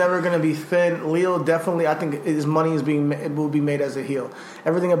 Leo is never going to be Finn. Leo definitely, I think his money will be made as a heel.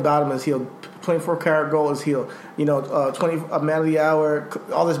 Everything about him is heel. 24 karat gold is heel. 20 man of the hour,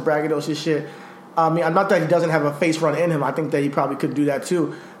 all this braggadocious shit. I mean, I'm not that he doesn't have a face run in him. I think that he probably could do that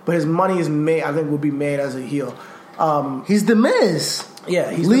too. But his money is made, I think, will be made as a heel. He's the Miz.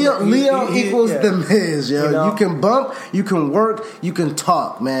 Yeah, Leo equals the Miz. Yo. You can bump, you can work, you can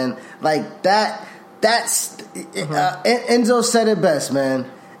talk, man. Like that. That's Enzo said it best, man.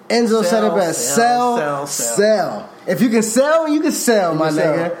 Enzo said it best. Sell. If you can sell, you can sell, my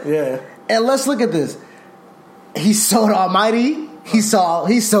nigga. Yeah. And let's look at this. He sold Almighty. He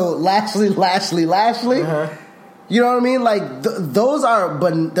sold Lashley. Uh-huh. You know what I mean? Like those are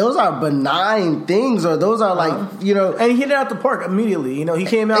benign things, or those are like And he hit it out the park immediately. He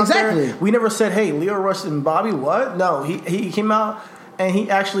came out there. We never said, "Hey, Leo Rush and Bobby, what?" No, he came out and he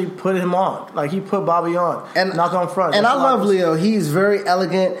actually put him on. Like he put Bobby on and knock on front. And I love Leo. He's very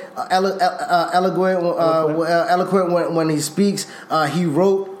elegant, eloquent when he speaks. He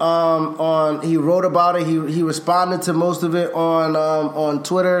wrote about it. He responded to most of it on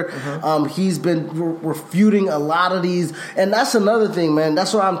Twitter. Mm-hmm. He's been refuting a lot of these, and that's another thing, man.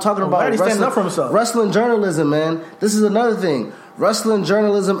 That's what I'm talking about. Standing up for himself. Wrestling journalism, man. This is another thing. Wrestling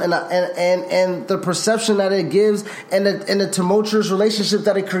journalism and the perception that it gives and the tumultuous relationship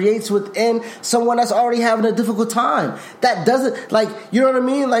that it creates within someone that's already having a difficult time. That doesn't, like, you know what I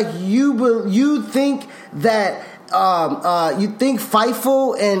mean? Like you think that you think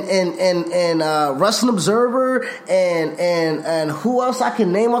Fightful and Wrestling Observer and who else I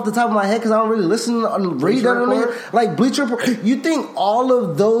can name off the top of my head because I don't really listen and read that, like Bleacher Report. You think all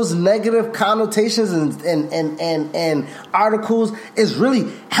of those negative connotations and articles is really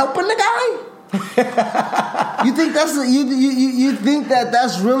helping the guy? You think you think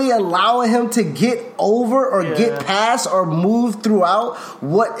that's really allowing him to get over or get past or move throughout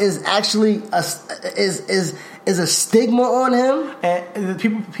what is actually is a stigma on him? And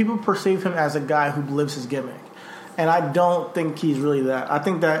people perceive him as a guy who lives his gimmick, and I don't think he's really that. I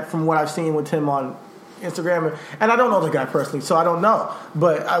think that from what I've seen with him on Instagram, and I don't know the guy personally, so I don't know.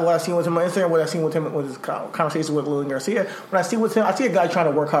 But what I've seen with him on Instagram, what I've seen with him with his conversation with Lillian Garcia, when I see with him, I see a guy trying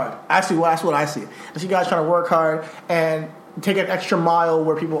to work hard. Actually, that's what I see. I see guys trying to work hard and take an extra mile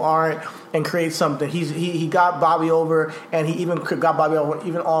where people aren't and create something. He got Bobby over, and he even got Bobby over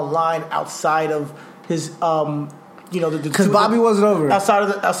even online outside of his because Bobby wasn't over outside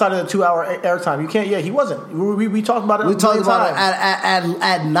of the 2 hour airtime. You can't. Yeah, he wasn't. We talked about it. We talked about it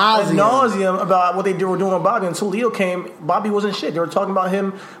ad nauseum about what they were doing with Bobby. Until Leo came, Bobby wasn't shit. They were talking about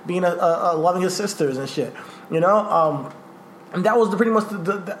him being a loving his sisters and shit. And that was pretty much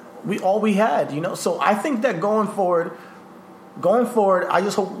all we had. So I think that going forward, I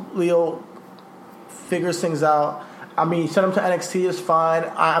just hope Leo figures things out. I mean, send him to NXT is fine.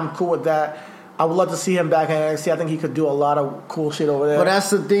 I'm cool with that. I would love to see him back in NXT. I think he could do a lot of cool shit over there. But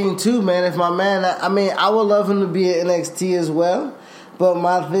that's the thing, too, man. If my man... I would love him to be at NXT as well. But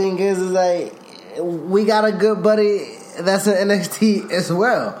my thing is like, we got a good buddy that's in NXT as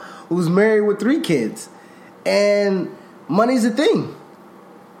well, who's married with 3 kids. And money's a thing.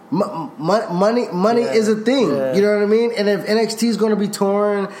 Money is a thing. Yeah. You know what I mean? And if NXT is going to be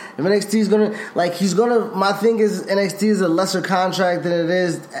torn, if NXT is going to, my thing is NXT is a lesser contract than it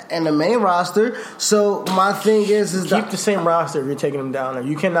is in the main roster. So my thing is keep the same roster if you're taking him down there.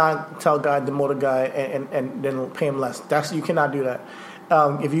 You cannot tell a guy demote a guy and then pay him less. You cannot do that.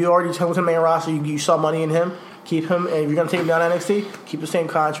 If you already took him to the main roster, you saw money in him, keep him. And if you're going to take him down to NXT, keep the same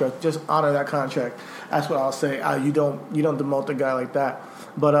contract. Just honor that contract. That's what I'll say. You don't demote the guy like that.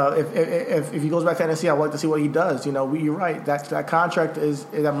 But if he goes back to NXT, I'd like to see what he does. You're right. That contract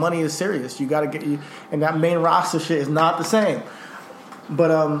that money is serious. You got to get and that main roster shit is not the same.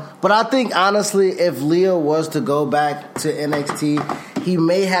 But I think honestly, if Leo was to go back to NXT, he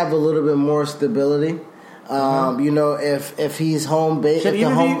may have a little bit more stability. If he's home base, if the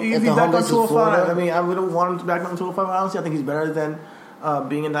home base is Florida. I mean, I wouldn't want him to back on 205. Honestly, I think he's better than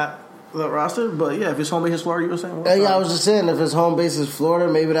being in that the roster. But yeah, if his home base is Florida, you were saying. Yeah, I was just saying if his home base is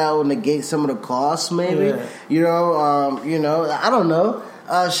Florida, maybe that would negate some of the costs. Maybe you know, I don't know.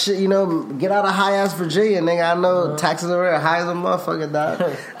 Shit, you know, get out of high ass Virginia, nigga. I know taxes are high as a motherfucker, dog.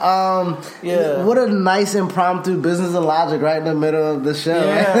 Yeah. What a nice impromptu business and logic right in the middle of the show.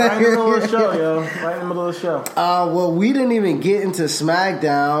 Yeah, right in the middle of the show, yo. Right in the middle of the show. Well, we didn't even get into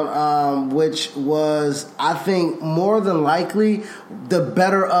SmackDown, which was, I think, more than likely the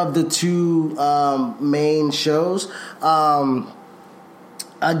better of the two main shows.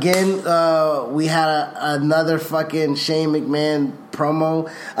 Again, we had another fucking Shane McMahon promo.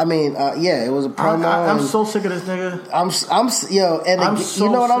 I mean, it was a promo. I'm so sick of this nigga. You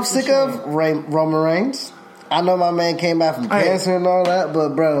know what I'm sick of? Roman Reigns. I know my man came back from cancer and all that, but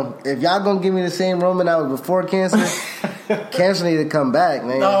bro, if y'all gonna give me the same Roman that was before cancer, cancer need to come back,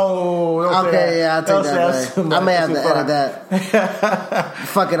 man. No, okay, yeah, I'll take that back. I may have to edit that.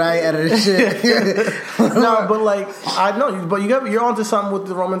 Fuck it, I ain't edited shit. No, but like I know, but you're onto something with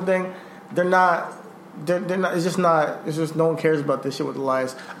the Roman thing. They're not. It's just not. It's just no one cares about this shit with the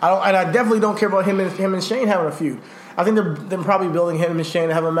Elias. I definitely don't care about him and Shane having a feud. I think they're probably building him and Shane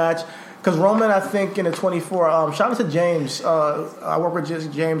to have a match. Because Roman, I think, in the 24... shout out to James. I work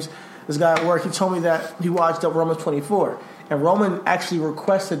with James, this guy at work. He told me that he watched up Roman's 24. And Roman actually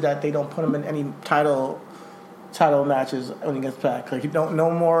requested that they don't put him in any title matches when he gets back. Like, no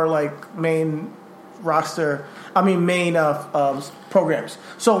more, like, main roster... main programs.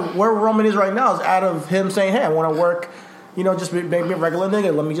 So where Roman is right now is out of him saying, hey, I want to work, just make me a regular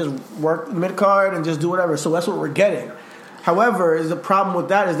nigga. Let me just work mid-card and just do whatever. So that's what we're getting. However, the problem with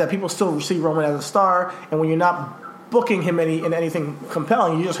that is that people still see Roman as a star, and when you're not booking him in anything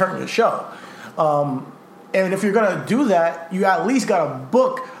compelling, you're just hurting your show. And if you're going to do that, you at least got to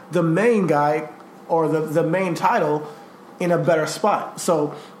book the main guy or the main title in a better spot.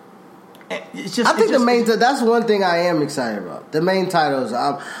 So it's just... that's one thing I am excited about. The main titles.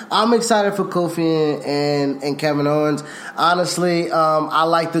 I'm excited for Kofi and Kevin Owens. Honestly, I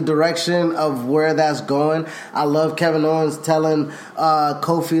like the direction of where that's going. I love Kevin Owens telling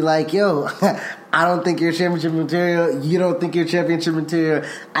Kofi, like, yo, I don't think you're championship material. You don't think you're championship material.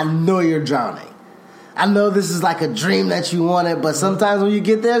 I know you're drowning. I know this is like a dream that you wanted, but sometimes when you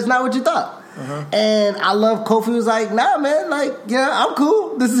get there, it's not what you thought. And I love Kofi was like, nah, man, like, yeah, I'm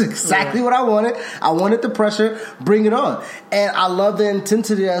cool. This is exactly what I wanted. I wanted the pressure. Bring it on. And I love the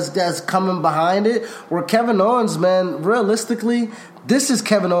intensity that's coming behind it. Where Kevin Owens, man, realistically, this is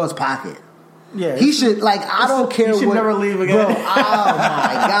Kevin Owens' pocket. Yeah, he should, like, I don't care. He should never leave again. Bro, oh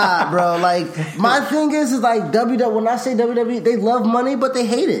my God, bro. Like, my thing is like, WWE, when I say WWE, they love money, but they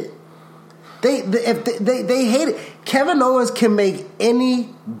hate it. They hate it. Kevin Owens can make any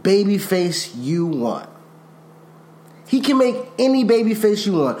baby face you want. He can make any baby face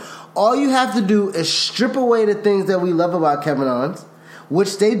you want. All you have to do is strip away the things that we love about Kevin Owens,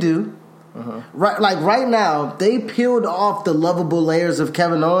 which they do. Right now, they peeled off the lovable layers of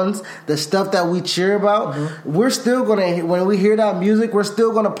Kevin Owens, the stuff that we cheer about. We're still gonna, when we hear that music, we're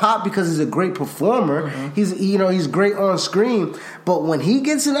still gonna pop because he's a great performer. He's great on screen. But when he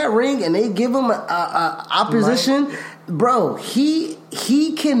gets in that ring and they give him a opposition, bro, he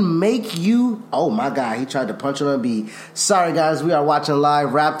can make you. Oh my God, he tried to punch on a beat. Sorry guys, we are watching live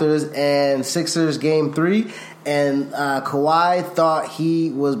Raptors and Sixers game 3. And Kawhi thought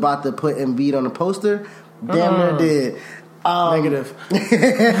he was about to put Embiid on the poster. Damn near did. Negative.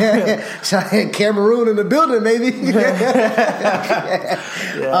 So I had Cameroon in the building, maybe.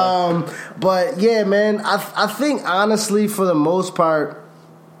 But yeah, man, I think honestly, for the most part,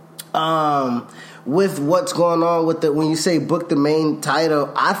 with what's going on with when you say book the main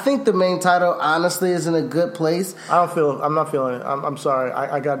title, I think the main title honestly is in a good place. I'm not feeling it. I'm sorry.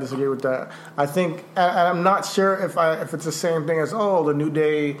 I gotta disagree with that. I think, and I'm not sure if it's the same thing as the New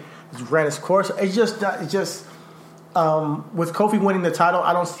Day ran its course. It's just with Kofi winning the title,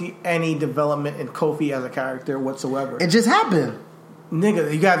 I don't see any development in Kofi as a character whatsoever. It just happened,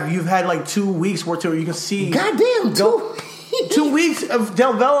 nigga. You've had like 2 weeks worth of, you can see. Goddamn, 2 weeks of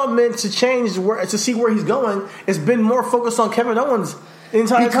development to change to see where he's going. It's been more focused on Kevin Owens the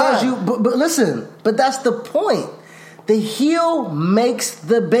entire time. But listen, but that's the point. The heel makes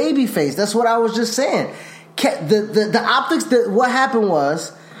the baby face. That's what I was just saying. The optics. What happened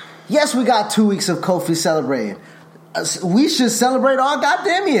was, yes, we got 2 weeks of Kofi celebrating. We should celebrate all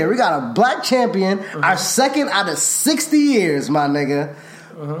goddamn year. We got a black champion, our second out of 60 years, my nigga.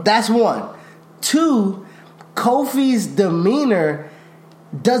 That's one. Two, Kofi's demeanor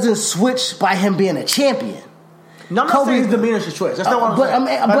doesn't switch by him being a champion. No, I'm not saying his demeanor should switch. That's not what I'm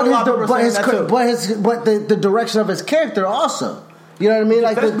saying. But the direction of his character also. You know what I mean?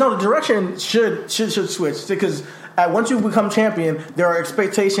 Like the direction should switch because once you become champion, there are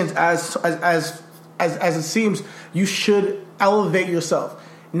expectations as it seems you should elevate yourself.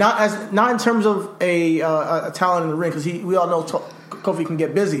 Not in terms of a talent in the ring because we all know Kofi can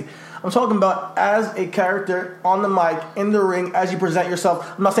get busy. I'm talking about as a character on the mic, in the ring, as you present yourself.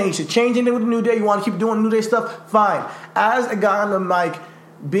 I'm not saying you should change anything with the New Day. You want to keep doing New Day stuff? Fine. As a guy on the mic,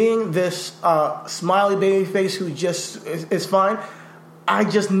 being this smiley baby face who just is fine, I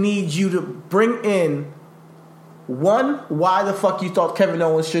just need you to bring in, one, why the fuck you thought Kevin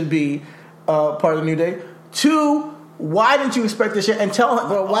Owens should be part of the New Day. Two, why didn't you expect this shit? And tell him.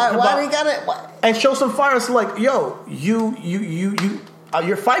 But why they got it? And show some fire. It's like, yo, you're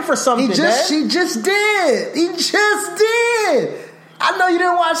fighting for something. He just did. I know you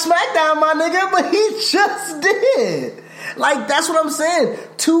didn't watch SmackDown, my nigga, but he just did. Like, that's what I'm saying.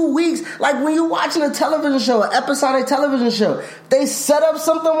 2 weeks. Like, when you're watching a television show, an episodic television show, they set up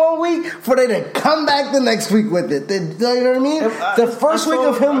something 1 week for they to come back the next week with it. You know what I mean? The first week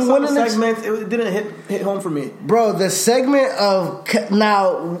of him winning the segment, it didn't hit home for me. Bro, the segment of...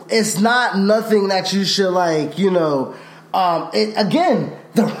 Now, it's not nothing that you should, like, you know... again,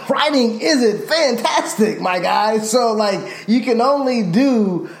 the writing isn't fantastic, my guy. So, like, you can only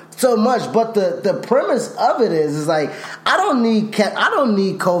do so much. But the premise of it is like, I don't need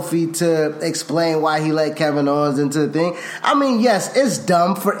Kofi to explain why he let Kevin Owens into the thing. I mean, yes, it's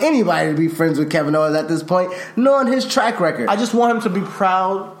dumb for anybody to be friends with Kevin Owens at this point, knowing his track record. I just want him to be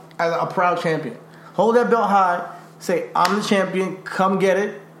proud, as a proud champion. Hold that belt high. Say, I'm the champion. Come get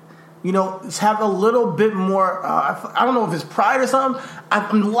it. You know, have a little bit more, I don't know if it's pride or something.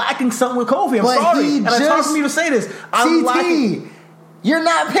 I'm lacking something with Kofi. I'm sorry. And it's hard for me to say this. I'm lacking. You're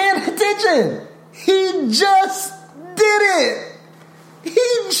not paying attention. He just did it.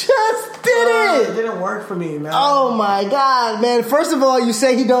 It didn't work for me, man. Oh, my God, man. First of all, you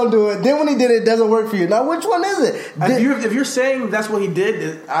say he don't do it. Then when he did it doesn't work for you. Now, which one is it? If you're saying that's what he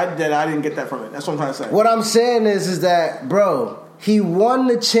did, I didn't get that from it. That's what I'm trying to say. What I'm saying is that, bro... He won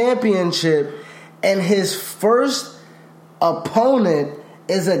the championship, and his first opponent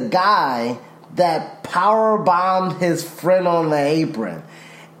is a guy that powerbombed his friend on the apron.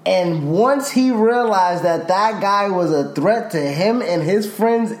 And once he realized that guy was a threat to him and his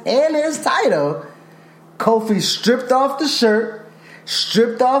friends and his title, Kofi stripped off the shirt,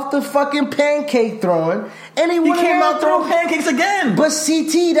 stripped off the fucking pancake throwing, and he came out throwing pancakes again. But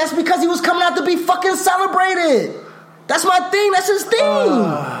CT, that's because he was coming out to be fucking celebrated. That's my thing. That's his thing.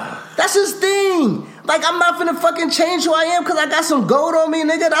 That's his thing. Like, I'm not finna fucking change who I am because I got some gold on me,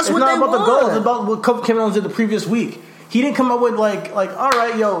 nigga. That's what they want. It's not about the gold. It's about what Kevin Owens did the previous week. He didn't come up with, like, all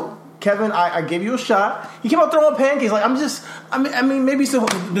right, yo, Kevin, I gave you a shot. He came out throwing pancakes. Like, I mean, maybe it's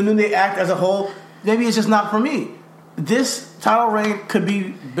the New Day act as a whole. Maybe it's just not for me. This title reign could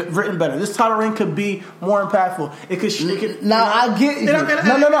be written better. This title reign could be more impactful. It could. Now I get you. No.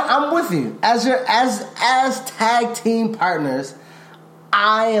 I'm with you. As tag team partners,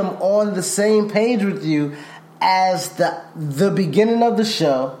 I am on the same page with you as the beginning of the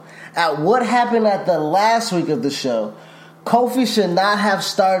show. At what happened at the last week of the show, Kofi should not have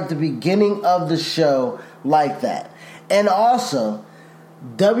started the beginning of the show like that. And also,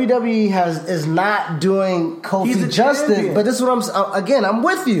 WWE is not doing Kofi justice, champion. But this is what I'm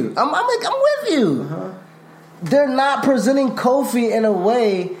with you. I'm with you. Uh-huh. They're not presenting Kofi in a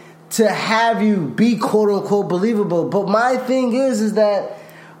way to have you be quote unquote believable. But my thing is that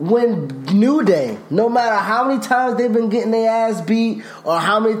when New Day, no matter how many times they've been getting their ass beat or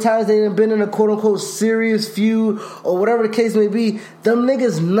how many times they've been in a quote-unquote serious feud or whatever the case may be, them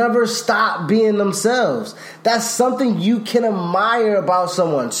niggas never stop being themselves. That's something you can admire about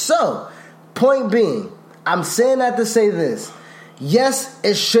someone. So, point being, I'm saying that to say this. Yes,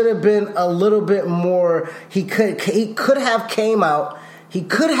 it should have been a little bit more. He could have came out. He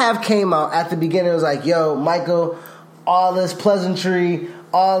could have came out at the beginning. It was like, yo, Michael, all this pleasantry,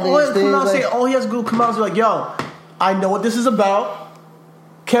 all these things. All he has to do is come out and be like, yo, I know what this is about.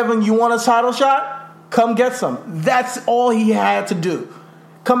 Kevin, you want a title shot? Come get some. That's all he had to do.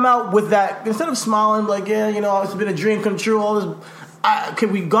 Come out with that. Instead of smiling like, yeah, you know, it's been a dream come true, all this.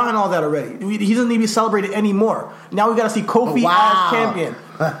 We've gotten all that already. He doesn't need to be celebrated anymore. Now we got to see Kofi as champion.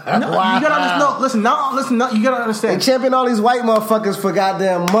 Wow. You gotta listen. You gotta understand. And champion all these white motherfuckers for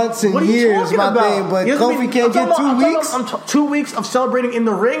goddamn months and years, my thing. But Kofi can't get 2 weeks. 2 weeks of celebrating in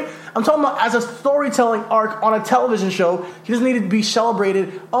the ring. I'm talking about as a storytelling arc on a television show. He doesn't need to be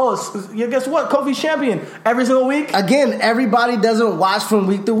celebrated. Guess what? Kofi's champion every single week. Again, everybody doesn't watch from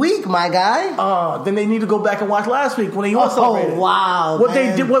week to week, my guy. Then they need to go back and watch last week when he was celebrated. Oh, wow. What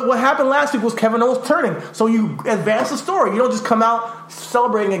they did, what happened last week was Kevin Owens turning. So you advance the story. You don't just come out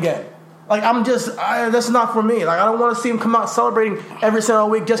celebrating again. Like, that's not for me. Like, I don't want to see him come out celebrating every single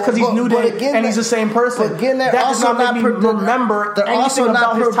week just because he's new to it and he's the same person. But again, that does not make me remember anything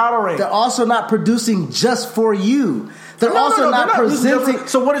about his title reign. They're also not producing just for you. They're also not presenting.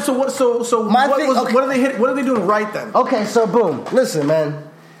 So what are they doing right then? Okay, so boom. Listen, man.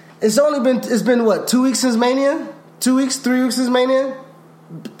 It's been what, 2 weeks since Mania? 2 weeks, 3 weeks since Mania?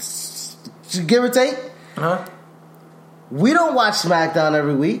 Give or take? Uh-huh. We don't watch SmackDown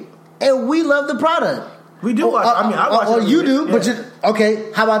every week. And we love the product. We do watch. I watch. Well, you do, yeah. But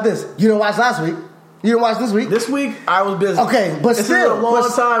okay. How about this? You didn't watch last week. You didn't watch this week. This week I was busy. Okay, but this still, is a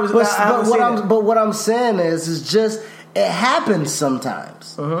long time. But what I'm saying is just it happens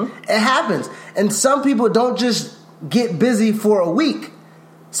sometimes. Mm-hmm. It happens, and some people don't just get busy for a week.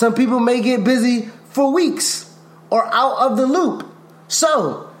 Some people may get busy for weeks or out of the loop.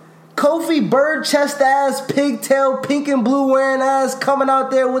 So. Kofi bird chest ass, pigtail, pink and blue wearing ass coming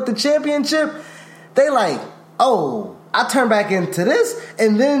out there with the championship. They like, oh, I turn back into this.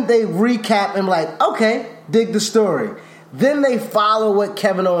 And then they recap and like, okay, dig the story. Then they follow what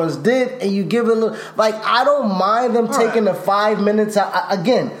Kevin Owens did and you give it a little, like, I don't mind them taking the 5 minutes out.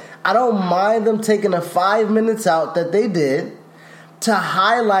 Again, I don't mind them taking the 5 minutes out that they did to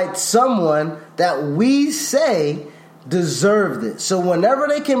highlight someone that we say deserved it. So whenever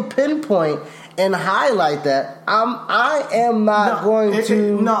they can pinpoint and highlight that, I am not going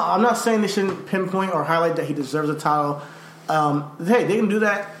to. No, I'm not saying they shouldn't pinpoint or highlight that he deserves a title. Hey, they can do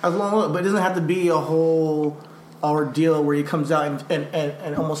that as long, but it doesn't have to be a whole ordeal where he comes out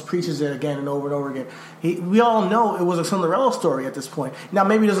and almost preaches it again and over again. We all know it was a Cinderella story at this point. Now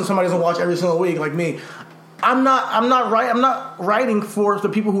maybe somebody doesn't watch every single week like me. I'm not writing for the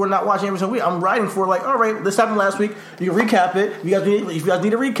people who are not watching every single week. I'm writing for like, all right, this happened last week. You can recap it. If you guys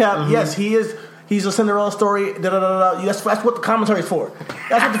need a recap, mm-hmm. Yes, he's a Cinderella story. That's what the commentary is for.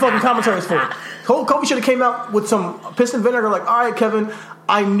 That's what the fucking commentary is for. Kofi should have came out with some piss and vinegar. Like, all right, Kevin,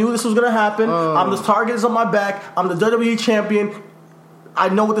 I knew this was gonna happen. I'm the target is on my back. I'm the WWE champion. I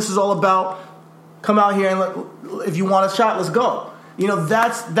know what this is all about. Come out here and if you want a shot, let's go. You know,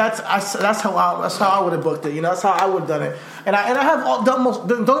 that's how I would have booked it. You know, that's how I would have done it. And I have the utmost.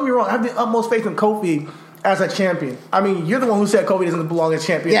 Don't get me wrong. I have the utmost faith in Kofi as a champion. I mean, you're the one who said Kofi doesn't belong as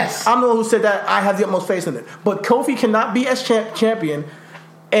champion. Yes, I'm the one who said that. I have the utmost faith in it. But Kofi cannot be as champion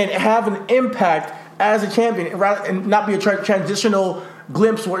and have an impact as a champion, and not be a transitional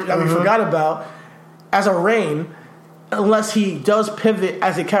glimpse that we forgot about as a reign. Unless he does pivot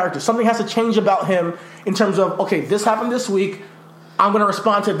as a character, something has to change about him in terms of this happened this week. I'm going to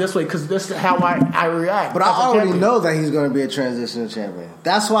respond to it this way because this is how I react. But I already know that he's going to be a transitional champion.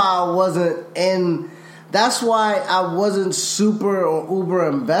 That's why I wasn't super or uber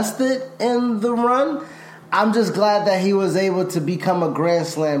invested in the run. I'm just glad that he was able to become a Grand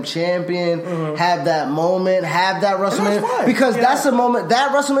Slam champion, have that moment, have that WrestleMania. Because that's a moment,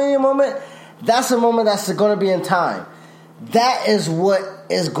 that WrestleMania moment, that's a moment that's going to be in time. That is what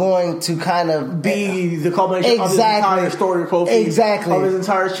is going to kind of be the culmination of his entire story of Kofi. Exactly. Of his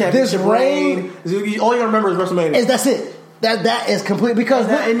entire championship this reign. All you gotta remember is WrestleMania. That's it. That is complete because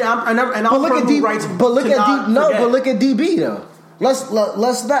look at DB though.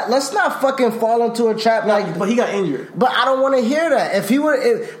 Let's not fucking fall into a trap like. But he got injured. But I don't want to hear that. If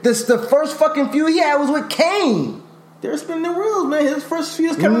the first fucking feud he had was with Kane. They're spinning the wheels, man. His first few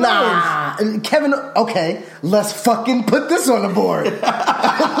is Kevin Owens. Kevin, okay, let's fucking put this on the board. If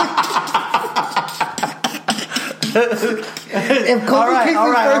Kofi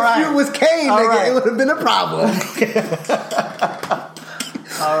Kingston's first feud was Kane, nigga, it would have been a problem.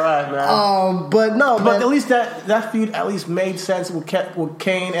 All right, man. But no, but man. At least that feud at least made sense with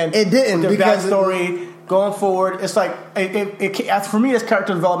Kane and it didn't their because backstory going forward. It's like it for me, it's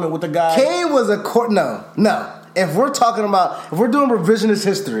character development with the guy. Kane was no. If we're doing revisionist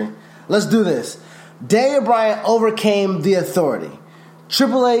history, let's do this. Daniel Bryan overcame the Authority.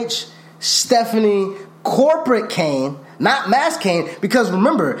 Triple H, Stephanie, corporate Kane, not mass Kane, because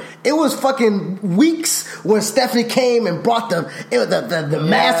remember, it was fucking weeks when Stephanie came and brought the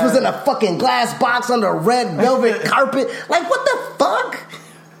mask was in a fucking glass box under a red velvet carpet. Like, what the fuck?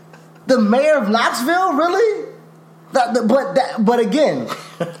 The mayor of Knoxville, really? But again,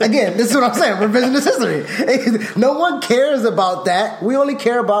 Again, this is what I'm saying. Revisionist history. No one cares about that. We only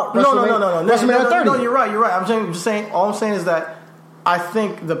care about WrestleMania 30. No, you're right. I'm just saying. All I'm saying is that I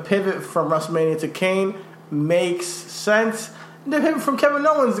think the pivot from WrestleMania to Kane makes sense. The pivot from Kevin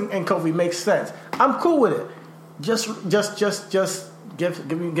Owens and Kofi makes sense. I'm cool with it. Just give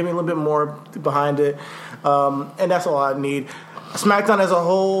me a little bit more behind it, and that's all I need. SmackDown as a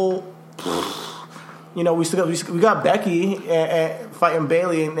whole, we got Becky fighting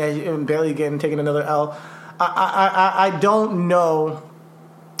Bayley and Bayley again taking another L. I don't know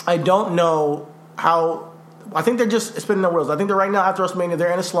how. I think they're just spinning their wheels. I think they're right now after WrestleMania.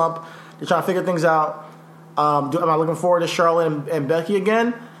 They're in a slump. They're trying to figure things out. Am I looking forward to Charlotte and Becky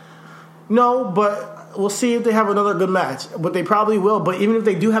again? No, but we'll see if they have another good match. But they probably will. But even if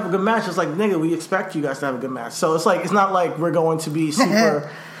they do have a good match, it's like, nigga, we expect you guys to have a good match. So it's not like we're going to be super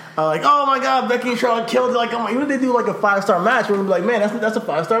like, oh my God, Becky and Charlotte killed it. Like, even if they do like a 5-star match, we're gonna be like, man, that's a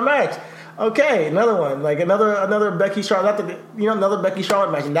 5-star match. Okay, another one, like another Becky Charlotte, another Becky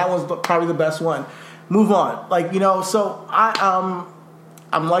Charlotte match, and that one's probably the best one. Move on, So I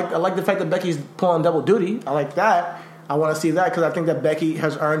like the fact that Becky's pulling double duty. I like that. I want to see that because I think that Becky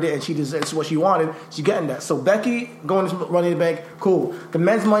has earned it and it's what she wanted. She's getting that. So Becky going to Money in the Bank, cool. The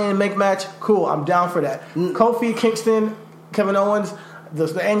men's Money in the Bank match, cool. I'm down for that. Kofi, Kingston, Kevin Owens.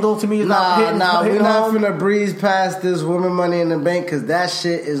 The angle to me is not hitting. We're not finna breeze past this woman Money in the Bank because that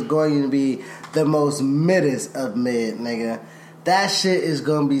shit is going to be the most middest of mid, nigga. That shit is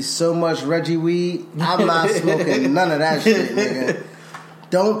going to be so much Reggie weed. I'm not smoking none of that shit, nigga.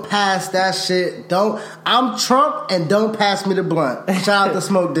 Don't pass that shit. I'm Trump and don't pass me the blunt. Shout out to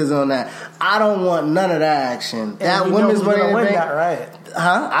Smoke Diz on that. I don't want none of that action. That women's Money in the Bank. That, right?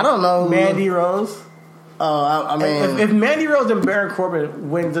 Huh? I don't know. Mandy Rose. Oh, I mean, if Mandy Rose and Baron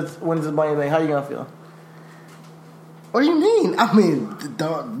Corbin wins the Money in the Bank, how you gonna feel? What do you mean? I mean,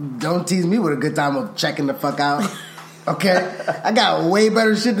 don't tease me with a good time of checking the fuck out. Okay? I got way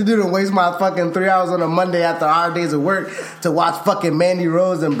better shit to do than waste my fucking 3 hours on a Monday after hard days of work to watch fucking Mandy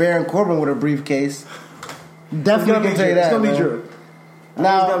Rose and Baron Corbin with a briefcase. Definitely can tell you that. It's gonna be Drew.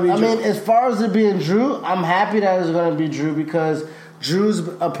 Now, I mean, as far as it being Drew, I'm happy that it's gonna be Drew because Drew's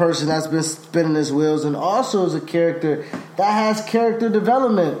a person that's been spinning his wheels and also is a character that has character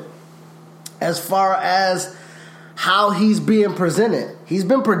development as far as how he's being presented. He's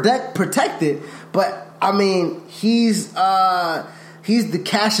been protected, but I mean, he's the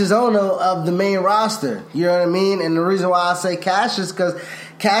Cassius Ono of the main roster. You know what I mean? And the reason why I say Cassius because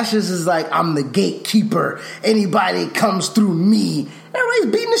Cassius is like, I'm the gatekeeper. Anybody comes through me.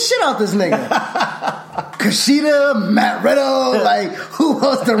 Everybody's beating the shit out this nigga. Kushida, Matt Riddle, like, who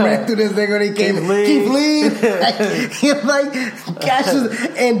else to ran through this nigga when he came? Keith Lee. Like, Cassius,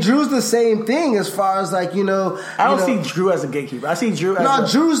 and Drew's the same thing as far as, like, I don't see Drew as a gatekeeper. I see Drew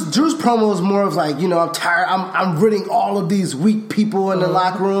as Drew's promo is more of like, I'm tired, I'm ridding all of these weak people in the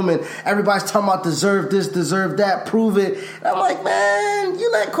locker room, and everybody's talking about deserve this, deserve that, prove it. And I'm like, man, you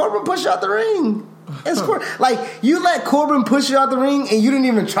let Corbin push you out the ring. It's like, you let Corbin push you out the ring and you didn't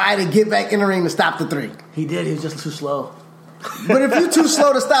even try to get back in the ring to stop the 3. He did. He was just too slow. But if you're too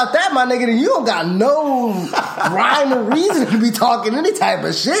slow to stop that, my nigga, then you don't got no rhyme or reason to be talking any type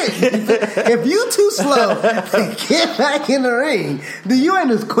of shit. If you too slow to get back in the ring, then you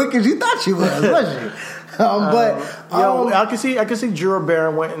ain't as quick as you thought you was you? I can see Drew or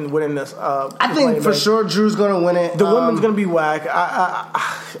Baron winning this. I think for sure Drew's gonna win it. The women's gonna be whack.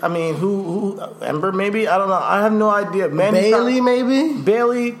 I mean, who? Ember maybe? I don't know. I have no idea. Bayley maybe.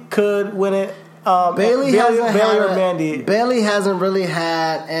 Bayley could win it. Bayley or Mandy. Bayley hasn't really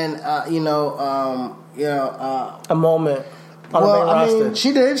had a moment. On the main roster.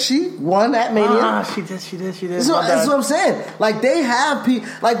 She did. She won that Mania. She did. That's what I'm saying. Like, they have people.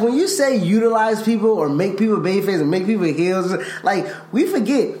 Like, when you say utilize people or make people babyface and make people heels, like, we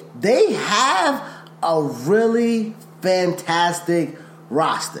forget they have a really fantastic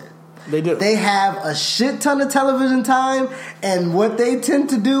roster. They do. They have a shit ton of television time, and what they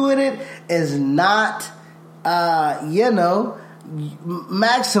tend to do with it is not, maximize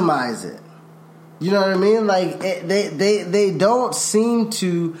it. You know what I mean? Like, they don't seem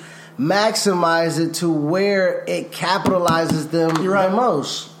to maximize it to where it capitalizes them the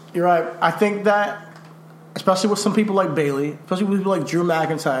most. You're right. I think that, especially with some people like Bayley, especially with people like Drew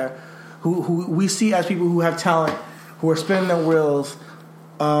McIntyre, who we see as people who have talent, who are spinning their wheels,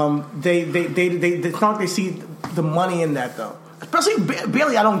 it's not like they see the money in that, though. Especially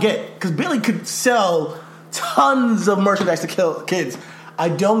Bayley, I don't get, because Bayley could sell tons of merchandise to kill kids. I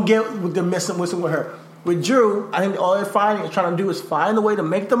don't get what they're missing with her. With Drew, I think all they're trying to do is find a way to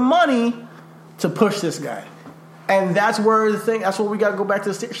make the money to push this guy. And that's where that's where we got to go back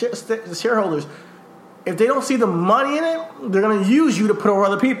to the shareholders. If they don't see the money in it, they're going to use you to put over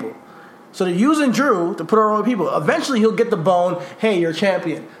other people. So they're using Drew to put over other people. Eventually, he'll get the bone. Hey, you're a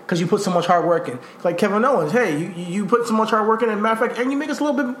champion because you put so much hard work in. Like Kevin Owens. Hey, you put so much hard work in. And matter of fact, and you make us a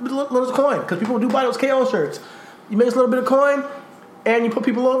little coin because people do buy those KO shirts. You make us a little bit of coin, and you put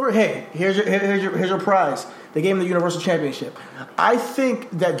people over. Hey, here's your prize. They gave him the Universal Championship. I think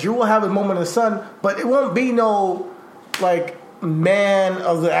that Drew will have a moment in the sun, but it won't be no like man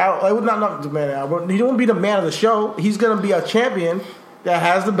of the hour. Like, not the man of the hour. He won't be the man of the show. He's going to be a champion that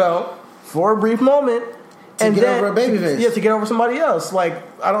has the belt for a brief moment to get over a babyface. Yeah, to get over somebody else. Like,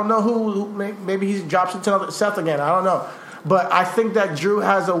 I don't know who maybe he drops it to Seth again. I don't know. But I think that Drew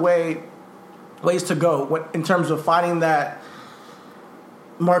has ways to go in terms of finding that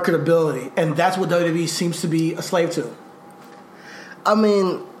marketability. And that's what WWE seems to be a slave to. I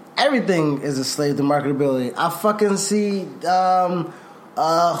mean, everything is a slave to marketability. I fucking see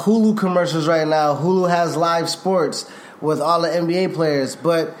Hulu commercials right now. Hulu has live sports with all the NBA players,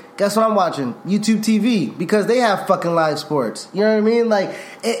 but guess what I'm watching? YouTube TV, because they have fucking live sports. You know what I mean? Like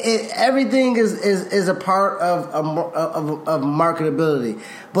everything is a part of marketability.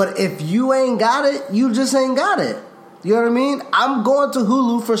 But if you ain't got it, you just ain't got it. You know what I mean? I'm going to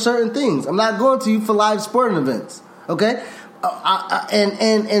Hulu for certain things. I'm not going to you for live sporting events. Okay?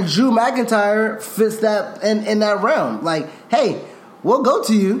 And Drew McIntyre fits that in that realm. Like, hey, we'll go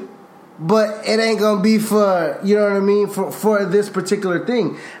to you, but it ain't gonna be for, you know what I mean, for this particular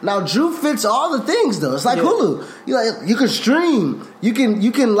thing. Now Drew fits all the things though. It's like Hulu. You can stream, you can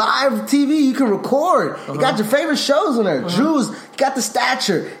live TV, you can record. You got your favorite shows on there. Drew's got the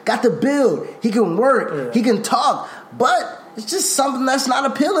stature, got the build. He can work, he can talk, but it's just something that's not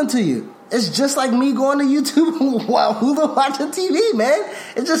appealing to you. It's just like me going to YouTube while Hulu watching TV, man.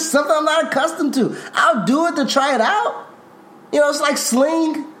 It's just something I'm not accustomed to. I'll do it to try it out. You know, it's like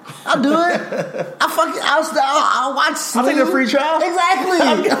Sling. I'll do it. I'll watch Sling. I'll take the free trial. Exactly.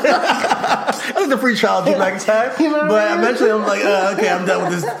 I think the free trial do like time. You know but eventually I'm like, okay, I'm done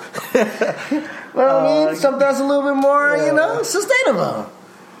with this. You know what I mean? Something that's a little bit more, sustainable.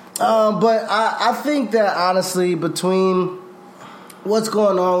 But I think that honestly, between what's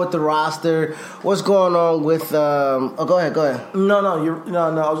going on with the roster, what's going on with go ahead. No,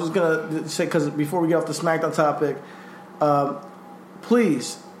 I was just gonna say, because before we get off the SmackDown topic,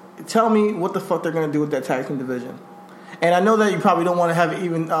 please tell me what the fuck they're gonna do with that tag team division. And I know that you probably don't want to have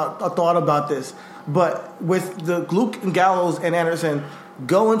even a thought about this, but with the Luke and Gallows and Anderson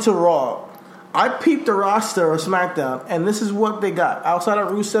going to Raw, I peeped the roster of SmackDown, and this is what they got outside of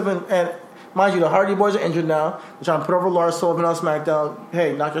Rusev and mind you, the Hardy Boys are injured now. They're trying to put over Lars Sullivan on SmackDown.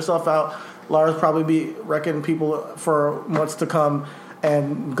 Hey, knock yourself out. Lars probably be wrecking people for months to come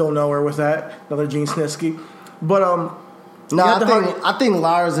and go nowhere with that. Another Gene Snitsky. But no, I think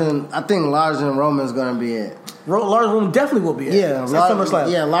Lars and Roman's gonna be it. Lars and Roman definitely will be it. Yeah,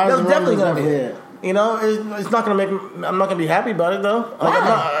 Lars and definitely Roman's gonna be it. You know, it's not gonna make. I'm not gonna be happy about it though. Like,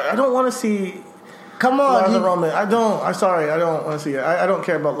 I don't want to see. Come on, Lars and Roman. I'm sorry. I don't want to see it. I don't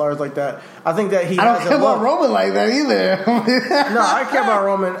care about Lars like that. I think that I don't care about Roman like that either. No, I care about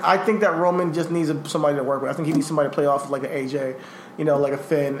Roman. I think that Roman just needs somebody to work with. I think he needs somebody to play off like an AJ, like a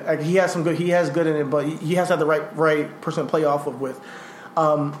Finn. Like, he has good in it, but he has to have the right person to play off of with.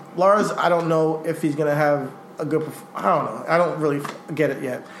 Lars, I don't know if he's gonna have a good. I don't know. I don't really get it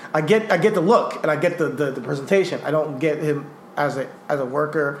yet. I get the look and I get the presentation. I don't get him as a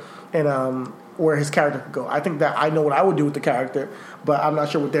worker and where his character could go. I think that I know what I would do with the character, but I'm not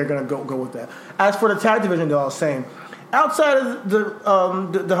sure what they're going to go with that. As for the tag division, though, I was saying, outside of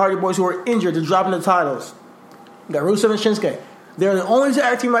the Hardy Boys who are injured, they're dropping the titles. You got Rusev and Shinsuke. They're the only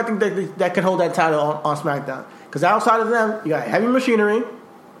tag team I think that can hold that title on SmackDown. Because outside of them, you got Heavy Machinery,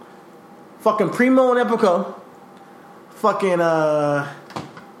 fucking Primo and Epico, can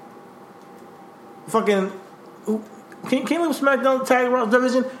you leave SmackDown tag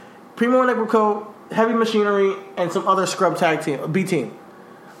division? Primo and Epico, Heavy Machinery, and some other scrub tag team, B team.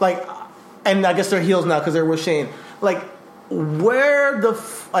 Like, and I guess they're heels now because they're with Shane. Like, why the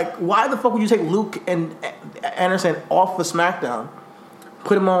fuck would you take Luke and Anderson off of SmackDown,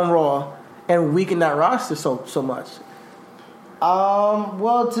 put them on Raw, and weaken that roster so much?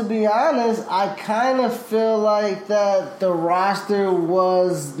 Well, to be honest, I kind of feel like that the roster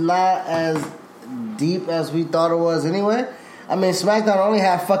was not as deep as we thought it was anyway. I mean, SmackDown only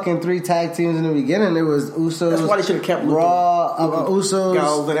had fucking 3 tag teams in the beginning. It was Usos. That's why they should have kept Raw, Usos,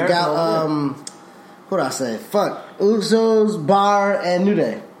 what did I say? Fuck. Usos, Bar, and New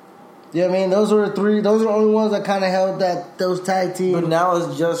Day. You know what I mean? Those were the 3. Those are the only ones that kind of held those tag teams. But now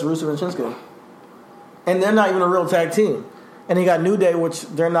it's just Rusev and Shinsuke. and they're not even a real tag team. And you got New Day, which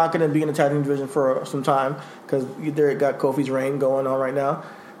they're not going to be in the tag team division for some time because they got Kofi's reign going on right now.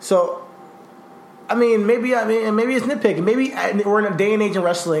 So, maybe it's nitpicking. Maybe we're in a day and age in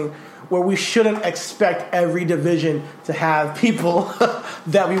wrestling where we shouldn't expect every division to have people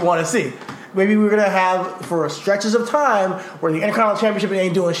that we want to see. Maybe we're going to have, for stretches of time, where the Intercontinental Championship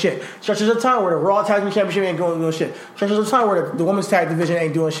ain't doing shit. Stretches of time where the Raw Tag Team Championship ain't doing shit. Stretches of time where the Women's Tag Division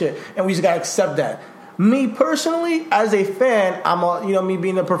ain't doing shit. And we just got to accept that. Me personally, as a fan, me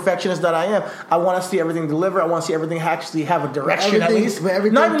being the perfectionist that I am, I want to see everything deliver. I want to see everything actually have a direction at least. But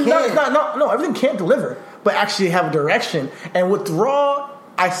everything everything can't deliver, but actually have a direction. And with Raw,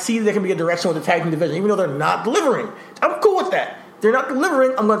 I see there can be a direction with the tag team division, even though they're not delivering. I'm cool with that. They're not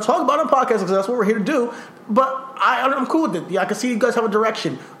delivering. I'm going to talk about it on podcasts because that's what we're here to do. But I'm cool with it. Yeah, I can see you guys have a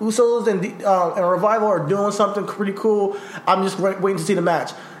direction. Usos and Revival are doing something pretty cool. I'm just waiting to see the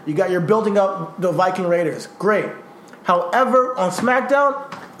match. You're building up the Viking Raiders. Great. However, on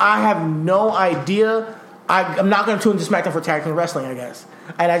SmackDown, I have no idea. I'm not going to tune into SmackDown for tag team wrestling, I guess.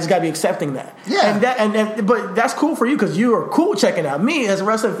 And I just got to be accepting that. Yeah. But that's cool for you because you are cool checking out. Me, as a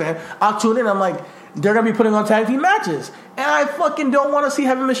wrestling fan, I'll tune in. I'm like, they're going to be putting on tag team matches. And I fucking don't want to see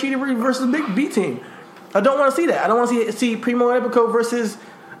Heavy Machinery versus Big B Team. I don't want to see that. I don't want to see Primo and Epico versus...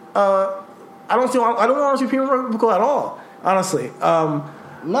 I don't want to see Primo and Epico at all, honestly.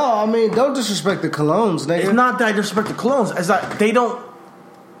 No, don't disrespect the Colognes, nigga. It's not that I disrespect the Colognes. It's that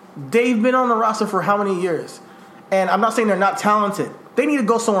they've been on the roster for how many years? And I'm not saying they're not talented. They need to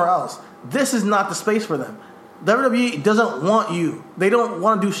go somewhere else. This is not the space for them. WWE doesn't want you. They don't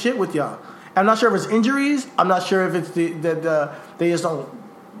want to do shit with y'all. I'm not sure if it's injuries. I'm not sure if it's they just don't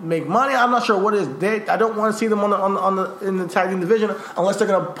make money. I'm not sure what it is. I don't want to see them in the tag team division unless they're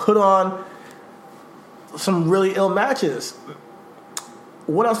going to put on some really ill matches.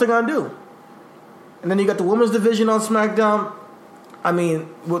 What else they going to do? And then you got the women's division on SmackDown.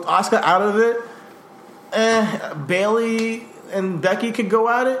 With Asuka out of it, Bayley and Becky could go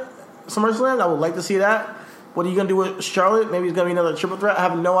at it. SummerSlam, I would like to see that. What are you going to do with Charlotte? Maybe it's going to be another triple threat. I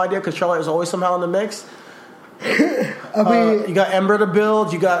have no idea because Charlotte is always somehow in the mix. You got Ember to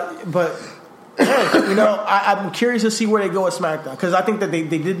build. I'm curious to see where they go with SmackDown because I think that they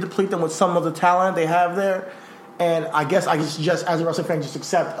did deplete them with some of the talent they have there. And I guess I just as a wrestling fan, just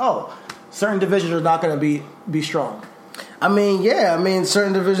accept, certain divisions are not going to be strong.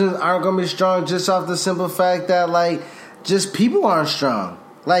 Certain divisions aren't going to be strong just off the simple fact that, just people aren't strong.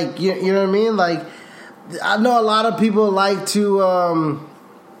 You know what I mean? I know a lot of people like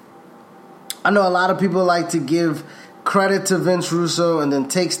to give credit to Vince Russo and then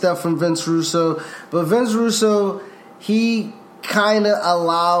take stuff from Vince Russo. But Vince Russo, he kind of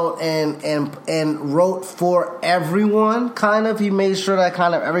allowed and wrote for everyone. Kind of, he made sure that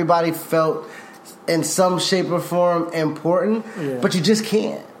kind of everybody felt in some shape or form important. Yeah. But you just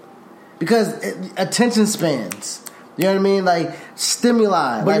can't because attention spans. You know what I mean?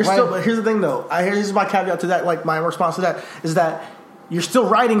 Stimuli. But but here's the thing, though. Here's my caveat to that. My response to that is that you're still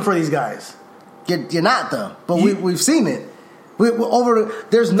writing for these guys. You're not, though. But we've seen it.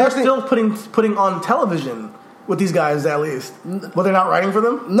 There's nothing. They're still putting on television with these guys, at least. But they're not writing for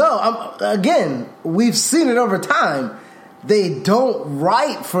them? No. Again, we've seen it over time. They don't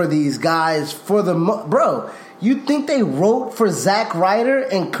write for these guys bro, you think they wrote for Zack Ryder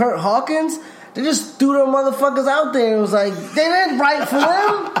and Kurt Hawkins? They just threw them motherfuckers out there. It was like, they didn't write for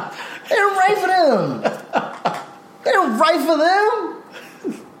them. They didn't write for them. They didn't write for them.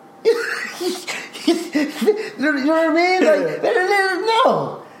 You know what I mean?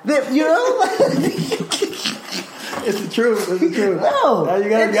 No. It's the truth. No. You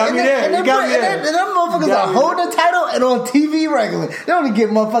got me there. And them motherfuckers are holding the title and on TV regularly. They don't even get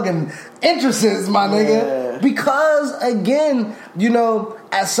motherfucking entrances, my nigga. Because, again,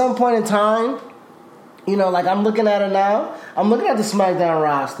 at some point in time, I'm looking at it now. I'm looking at the SmackDown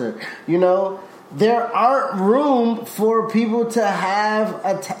roster. There aren't room for people to have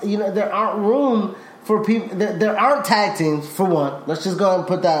there aren't room for people. There aren't tag teams, for one. Let's just go ahead and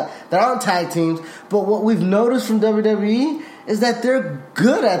put that. There aren't tag teams. But what we've noticed from WWE is that they're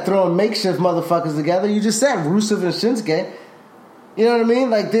good at throwing makeshift motherfuckers together. You just said Rusev and Shinsuke. You know what I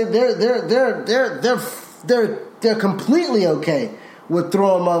mean? They're completely okay with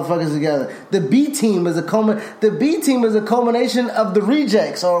throwing motherfuckers together. The B team is a culmination of the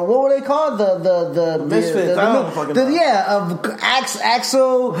rejects, or what were they called? The Misfits. I don't fucking know. Of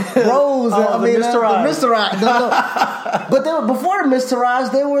Axel Rose. Mr. Raj. The Mr. Raj. No. But before Mr. Raj,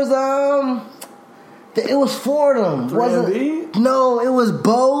 there was it was four of them. Wasn't? No, it was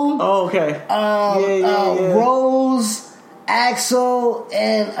Bo. Oh, okay. Rose Axel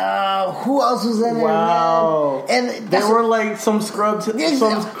and who else was in there? Wow. Man? And they were like some scrubs. Heath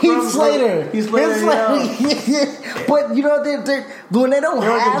Slater. Yeah. But you know they're when they don't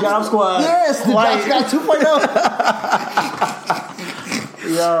they're have like the Job Squad. Yes, the Job Squad 2.0.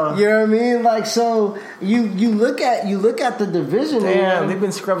 Yeah. You know what I mean? Like, so you look at the division. Damn, they've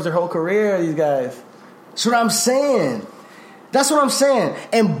been scrubs their whole career. These guys. That's what I'm saying.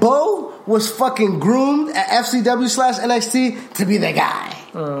 And Bo was fucking groomed at FCW/NXT to be the guy.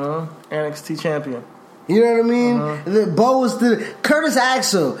 NXT champion. You know what I mean? Bo was Curtis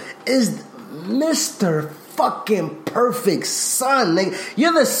Axel is Mr. fucking perfect son.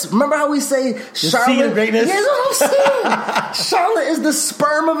 Remember how we say Charlotte? Greatness. Here's what I'm saying. Charlotte is the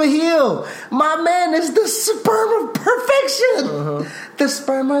sperm of a heel. My man is the sperm of perfection. The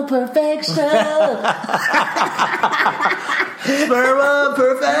sperm of perfection. Sperm of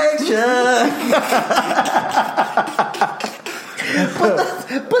perfection.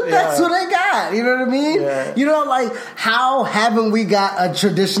 But that's what they got. You know what I mean? Yeah. You know, like, how haven't we got a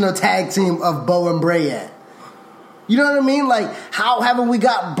traditional tag team of Bo and Bray yet? You know what I mean? Like, how haven't we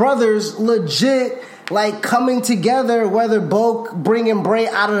got brothers legit, like, coming together, whether Bo bringing Bray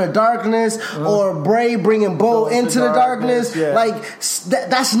out of the darkness or Bray bringing Bo into the darkness? Yeah. Like,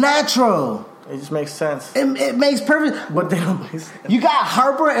 that's natural. It just makes sense. It makes perfect. But they don't make sense. You got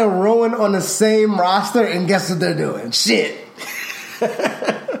Harper and Rowan on the same roster, and guess what they're doing? Shit. You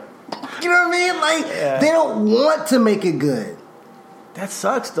know what I mean? Like, they don't want to make it good. That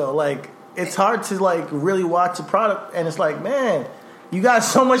sucks, though. Like, it's hard to, like, really watch a product, and it's like, man, you got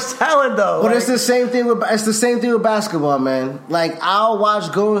so much talent, though. But like, it's the same thing with basketball, man. Like, I'll watch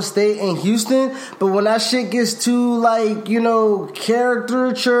Golden State and Houston, but when that shit gets too, like, you know,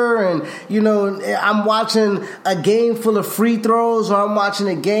 caricature, and, you know, I'm watching a game full of free throws, or I'm watching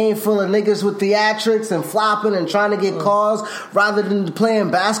a game full of niggas with theatrics and flopping and trying to get calls rather than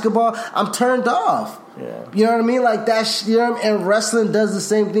playing basketball, I'm turned off. Yeah. You know what I mean? Like, that, you know what I mean? And wrestling does the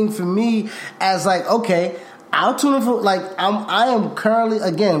same thing for me as, like, okay, I'll tune in for, like, I am currently,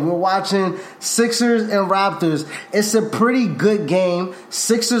 again, we're watching Sixers and Raptors. It's a pretty good game.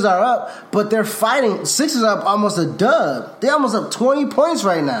 Sixers are up, but they're fighting. Sixers are up almost a dub. They're almost up 20 points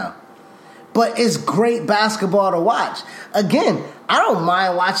right now. But it's great basketball to watch. Again, I don't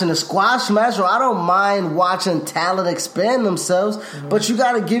mind watching a squash match, or I don't mind watching talent expand themselves, but you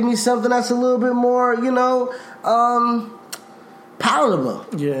got to give me something that's a little bit more, you know, palatable.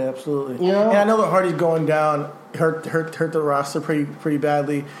 Yeah, absolutely. You know? And I know the Hardys going down hurt the roster pretty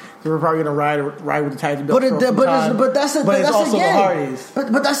badly. They were probably going to ride with the tag belt. But that's also again, the Hardys.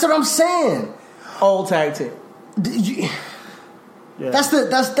 But that's what I'm saying. Old tag team. Yeah. That's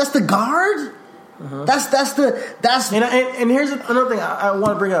the guard. And here's another thing I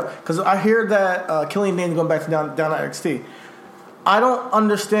want to bring up, because I hear that Killian Dane's going back to down to NXT. I don't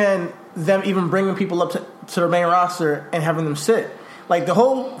understand them even bringing people up to their main roster and having them sit. Like, the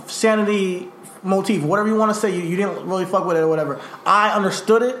whole sanity motif, whatever you want to say, you didn't really fuck with it or whatever. I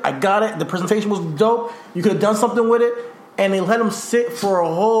understood it. I got it. The presentation was dope. You could have done something with it. And they let them sit for a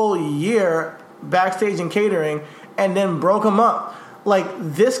whole year backstage and catering, and then broke them up. Like,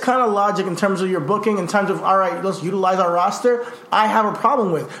 this kind of logic in terms of your booking, in terms of, all right, let's utilize our roster, I have a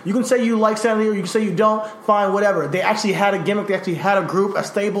problem with. You can say you like Sanity, or you can say you don't, fine, whatever. They actually had a gimmick, they actually had a group, a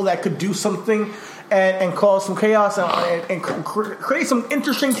stable that could do something and cause some chaos and create some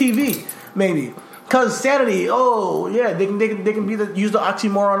interesting TV, maybe. Because Sanity, they can use the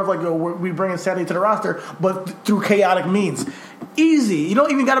oxymoron of, like, we bringing Sanity to the roster, but through chaotic means. Easy. You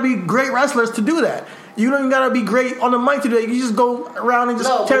don't even got to be great wrestlers to do that. You don't even got to be great on the mic to do it. You just go around and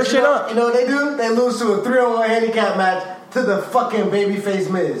just tear shit up. You know what they do? They lose to a 3-on-1 handicap match to the fucking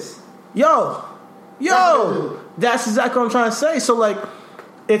babyface Miz. Yo, that's exactly what I'm trying to say. So, like,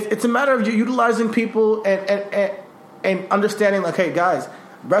 it's a matter of you utilizing people and understanding, like, hey, guys,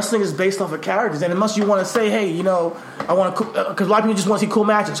 wrestling is based off of characters, and unless you want to say, hey, you know, I want to, because a lot of people just want to see cool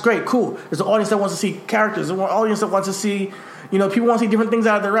matches. Great, cool. There's an audience that wants to see characters. There's an audience that wants to see, you know, people want to see different things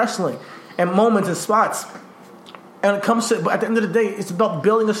out of their wrestling and moments and spots. And it comes to, but at the end of the day, it's about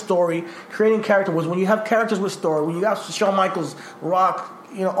building a story, creating character. When you have characters with story, when you got Shawn Michaels, Rock,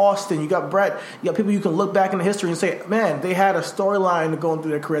 you know, Austin, you got Brett, you got people you can look back in the history and say, man, they had a storyline going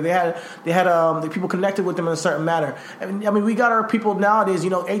through their career. They had the people connected with them in a certain manner. I mean, we got our people nowadays. You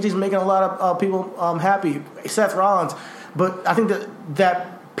know, AJ's making a lot of people happy. Seth Rollins, but I think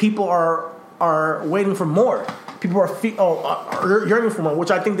that people are waiting for more. People are yearning for more, which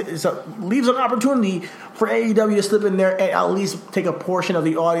I think that leaves an opportunity for AEW to slip in there and at least take a portion of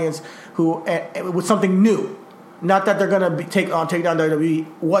the audience who with something new. Not that they're gonna take down WWE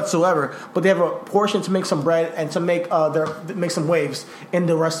whatsoever, but they have a portion to make some bread and to make some waves in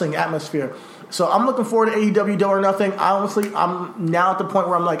the wrestling atmosphere. So I'm looking forward to AEW Double or Nothing. Honestly, I'm now at the point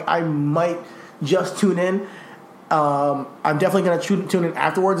where I'm like, I might just tune in. I'm definitely gonna tune in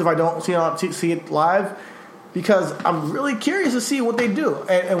afterwards if I don't see it live, because I'm really curious to see what they do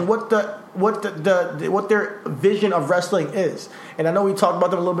and what their vision of wrestling is. And I know we talked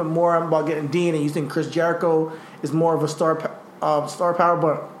about them a little bit more about getting Dean, and you think Chris Jericho is more of a star power,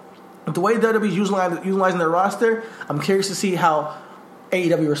 but the way WWE is utilizing their roster, I'm curious to see how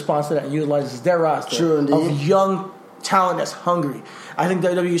AEW responds to that and utilizes their roster of young talent that's hungry. I think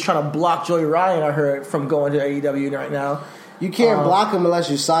WWE is trying to block Joey Ryan, I heard, from going to AEW right now. You can't block him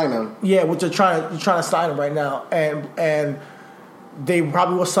unless you sign him. Yeah, which they're trying to sign him right now, and they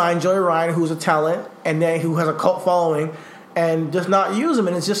probably will sign Joey Ryan, who's a talent, and then who has a cult following, and just not use him.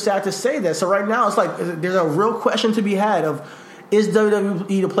 And it's just sad to say that. So right now, it's like there's a real question to be had of, is WWE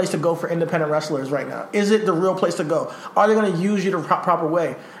the place to go for independent wrestlers right now? Is it the real place to go? Are they going to use you the proper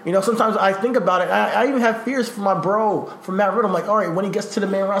way? You know, sometimes I think about it. I even have fears for my bro, for Matt Riddle. I'm like, all right, when he gets to the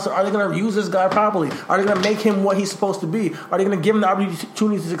main roster, are they going to use this guy properly? Are they going to make him what he's supposed to be? Are they going to give him the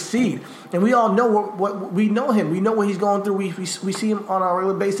opportunity to succeed? And we all know what we know him. We know what he's going through. We see him on a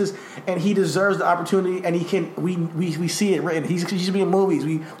regular basis, and he deserves the opportunity. And he can. We see it written. He should be in movies.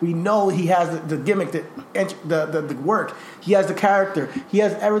 We know he has the gimmick, the work. He has the character. He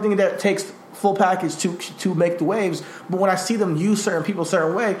has everything that takes full package to make the waves. But when I see them use certain people a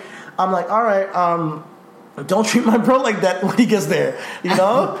certain way, I'm like, all right, don't treat my bro like that when he gets there. You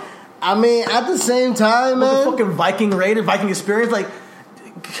know? I mean, at the same time, man, the fucking Viking experience, like,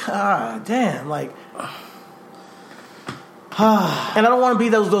 god damn, like. And I don't want to be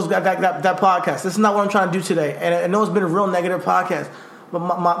those that podcast. This is not what I'm trying to do today. And I know it's been a real negative podcast, but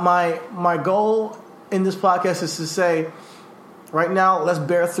my goal in this podcast is to say, right now, let's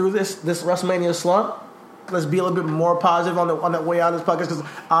bear through this WrestleMania slump. Let's be a little bit more positive on that way out of this podcast, because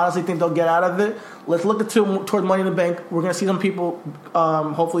I honestly think they'll get out of it. Let's look toward Money in the Bank. We're going to see some people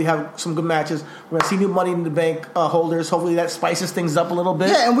hopefully have some good matches. We're going to see new Money in the Bank holders. Hopefully that spices things up a little bit.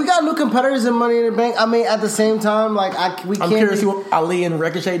 Yeah, and we got new competitors in Money in the Bank. I mean, at the same time, like I'm curious to see what Ali and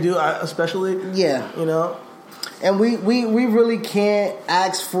Ricochet do, especially. Yeah, you know, and we really can't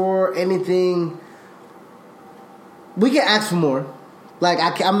ask for anything. We can ask for more. Like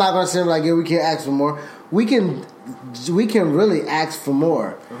I'm not gonna say like, yeah, we can't ask for more. We can really ask for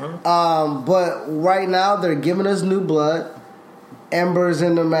more. Mm-hmm. But right now they're giving us new blood. Ember's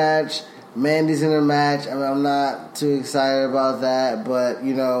in the match. Mandy's in the match. I mean, I'm not too excited about that, but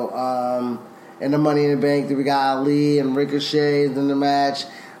you know, in the Money in the Bank, we got Ali and Ricochet in the match.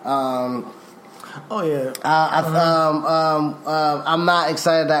 Oh yeah. I'm not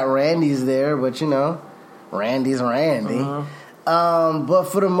excited that Randy's there, but you know, Randy's Randy. Uh-huh. But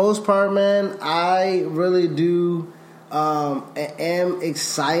for the most part, man, I really do am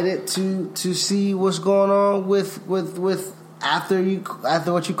excited to see what's going on with after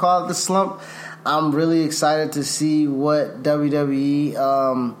what you call it, the slump. I'm really excited to see what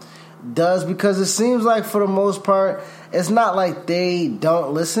WWE does, because it seems like for the most part, it's not like they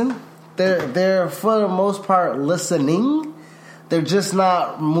don't listen. They're for the most part listening. They're just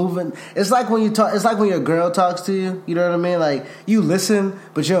not moving. It's like when you talk. It's like when your girl talks to you. You know what I mean? Like you listen,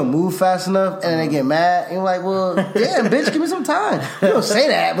 but you don't move fast enough, and then they get mad. And you're like, "Well, yeah, bitch, give me some time." You don't say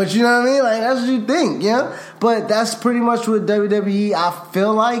that, but you know what I mean? Like that's what you think, you know. But that's pretty much what WWE. I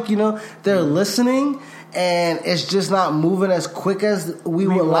feel like, you know, they're listening, and it's just not moving as quick as we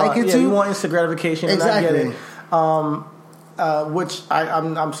would like it to. We want instant gratification. Exactly. And I get it. Which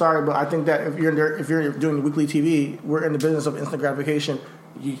I'm sorry, but I think that if you're doing weekly TV, we're in the business of instant gratification.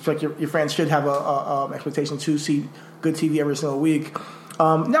 You like your fans should have a expectation to see good TV every single week.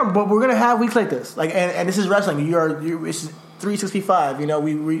 No, but we're gonna have weeks like this. Like, and this is wrestling. It's 365. You know,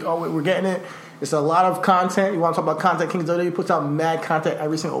 we're getting it. It's a lot of content. You want to talk about content? Kings WWE puts out mad content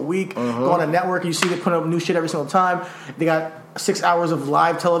every single week. Uh-huh. Go on a network, you see they put up new shit every single time. They got 6 hours of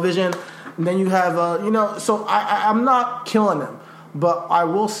live television. And then you have, so I'm not killing them. But I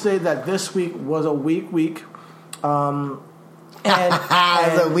will say that this week was a weak week. It was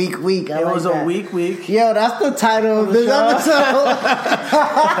a weak week. It was a weak week. Yo, that's the title of this episode.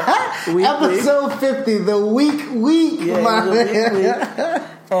 Episode 50, the week week. Yeah, it was a week.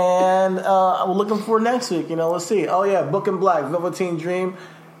 And we're looking for next week. You know, let's see. Oh, yeah, Book and Black, Velveteen Dream.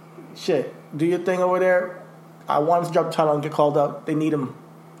 Shit, do your thing over there. I want to drop the title and get called up. They need him.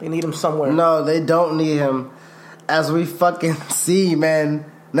 They need him somewhere. No, they don't need him. As we fucking see, man.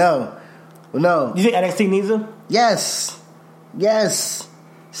 No. You think NXT needs him? Yes.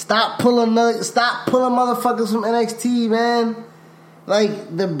 Stop pulling motherfuckers from NXT, man.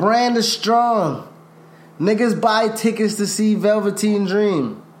 Like, the brand is strong. Niggas buy tickets to see Velveteen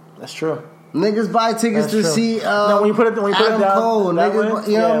Dream. That's true. Niggas buy tickets to see when you put it Adam down, Cole. Niggas,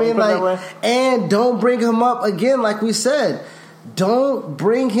 you know what I mean? Like, and don't bring him up again, like we said. Don't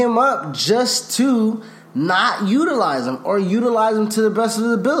bring him up just to not utilize him or utilize him to the best of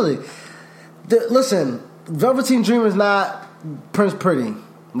his ability. Listen, Velveteen Dream is not Prince Pretty,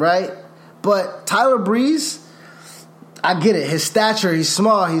 right? But Tyler Breeze, I get it. His stature, he's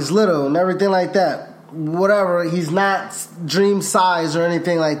small, he's little, and everything like that. Whatever, he's not Dream size or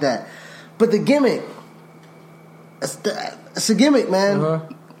anything like that. But the gimmick, it's a gimmick,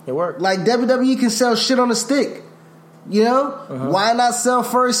 man. It worked. Like, WWE can sell shit on a stick. You know? Why not sell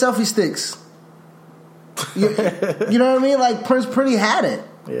furry selfie sticks? You know what I mean? Like, Prince Pretty had it.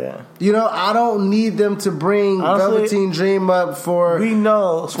 Yeah. You know, I don't need them to bring Velveteen Dream up for... We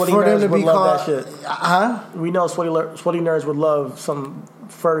know Sweaty Nerds would love that shit. Huh? We know Sweaty Nerds would love some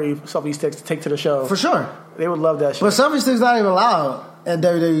furry selfie sticks to take to the show. For sure. They would love that shit. But selfie sticks not even allowed at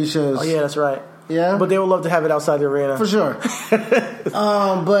WWE shows. Oh, yeah, that's right. Yeah? But they would love to have it outside the arena. For sure.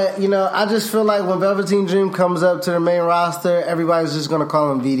 But, you know, I just feel like when Velveteen Dream comes up to the main roster, everybody's just going to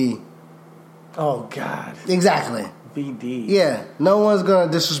call him VD. Oh, God. Exactly. VD. Yeah. No one's going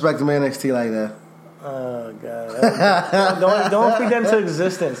to disrespect him in NXT like that. Oh, God. Don't speak that into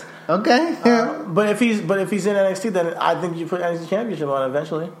existence. Okay. But if he's in NXT, then I think you put NXT Championship on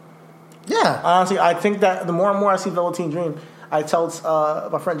eventually. Yeah. Honestly, I think that the more and more I see Velveteen Dream, I tell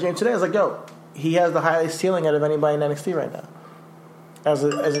my friend James today, I was like, yo, he has the highest ceiling out of anybody in NXT right now. As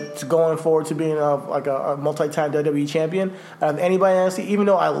it's going forward to being a multi-time WWE champion. Out of anybody in NXT, even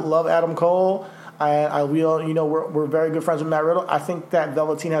though I love Adam Cole, we're very good friends with Matt Riddle. I think that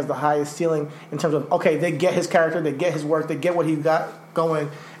Velveteen has the highest ceiling in terms of, okay, they get his character, they get his work, they get what he got going,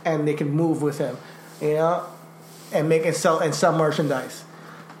 and they can move with him, you know, and make and sell merchandise.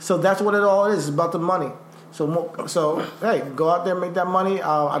 So that's what it all is. It's about the money. So hey, go out there and make that money.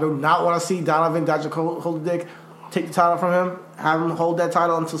 I do not want to see Donovan hold the dick, take the title from him, have him hold that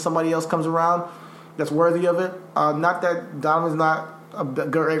title until somebody else comes around that's worthy of it. Not that Donovan's not a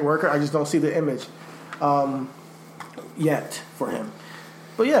great worker. I just don't see the image yet for him.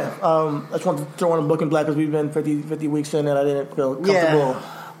 But yeah, I just want to throw in a book in black because we've been 50 weeks in and I didn't feel comfortable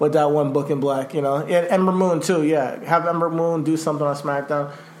with that one book in black, you know. And Ember Moon too, yeah. Have Ember Moon do something on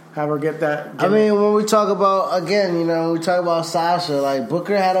SmackDown. Have her get that. When we talk about, again, you know, we talk about Sasha, like,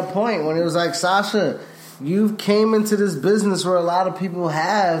 Booker had a point when he was like, Sasha, you came into this business where a lot of people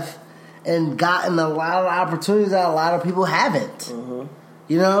have and gotten a lot of opportunities that a lot of people haven't.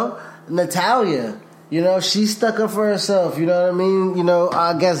 You know? Natalya, you know, she stuck up for herself, you know what I mean? You know,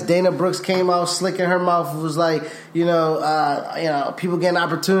 I guess Dana Brooks came out slick in her mouth and was like, people getting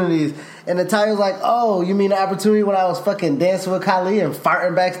opportunities. And Natalya was like, oh, you mean the opportunity when I was fucking dancing with Khali and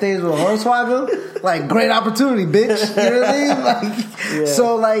farting backstage with Hornswoggle? Like, great opportunity, bitch. You know what I mean? Like,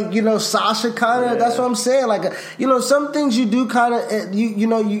 so, like, you know, Sasha kind of, that's what I'm saying. Like, you know, some things you do kind of,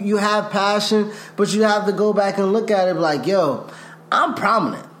 you have passion, but you have to go back and look at it like, yo, I'm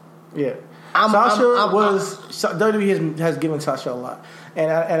prominent. Yeah. WWE has given Sasha a lot.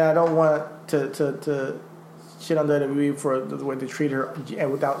 And I don't want to shit on WWE for the way they treat her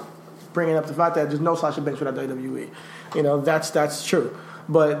and without bringing up the fact that there's no Sasha Banks without WWE. You know, that's true.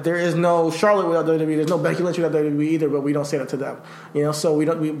 But there is no Charlotte without WWE. There's no Becky Lynch without WWE either, but we don't say that to them. You know, so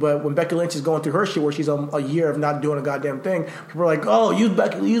but when Becky Lynch is going through her shit where she's a year of not doing a goddamn thing, people are like, oh, use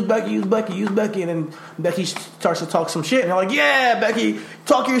Becky. And then Becky starts to talk some shit. And they're like, yeah, Becky,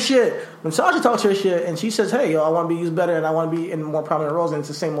 talk your shit. When Sasha talks her shit and she says, hey, yo, I want to be used better and I want to be in more prominent roles and it's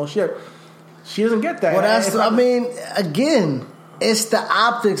the same old shit, she doesn't get that. Well, again, it's the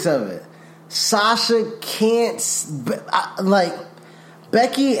optics of it. Sasha can't,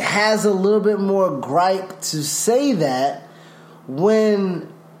 Becky has a little bit more gripe to say that when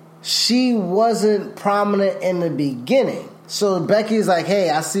she wasn't prominent in the beginning. So Becky's like, hey,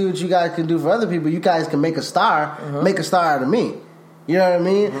 I see what you guys can do for other people. You guys can make a star. Make a star out of me. You know what I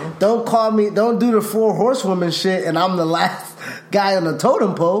mean? Don't call me, don't do the 4 horsewoman shit and I'm the last guy on the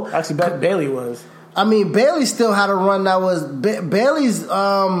totem pole. Actually, Bayley was. I mean, Bayley still had a run that was, Bayley's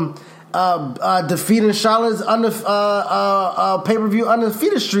defeating Charlotte's pay-per-view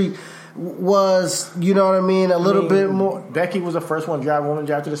undefeated streak was, you know what I mean, a little bit more. Becky was the first woman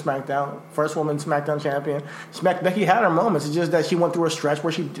drafted to SmackDown, first woman SmackDown champion. Becky had her moments. It's just that she went through a stretch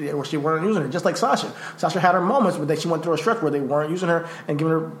where she weren't using her, just like Sasha. Sasha had her moments, but then she went through a stretch where they weren't using her and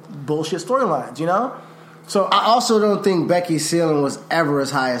giving her bullshit storylines, you know? So I also don't think Becky's ceiling was ever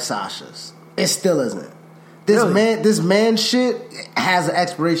as high as Sasha's. It still isn't. This man shit has an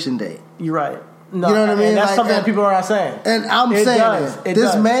expiration date. You're right. No, you know what I mean? And that's something that people are not saying. And I'm saying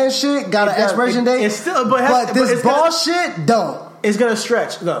this man shit got an expiration date. It's still, but this boss shit don't. It's gonna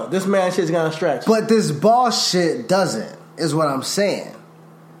stretch. No, this man shit's gonna stretch. But this boss shit doesn't. Is what I'm saying.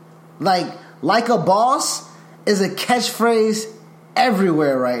 Like a boss is a catchphrase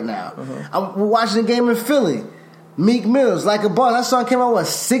everywhere right now. Mm-hmm. I'm watching a game in Philly. Meek Mill's like a boss. That song came out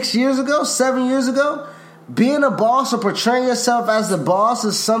 7 years ago. Being a boss or portraying yourself as the boss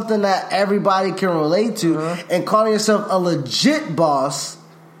is something that everybody can relate to, and calling yourself a legit boss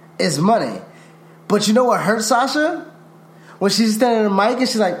is money. But you know what hurts Sasha? When she's standing on the mic and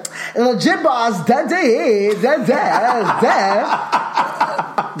she's like, a legit boss, that.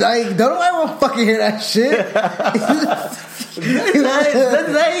 Like, don't nobody want to fucking hear that shit.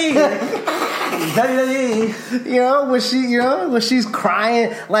 When she's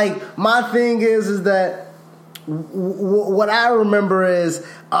crying, like, my thing is that what I remember is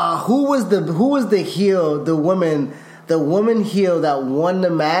who was the heel, the woman heel that won the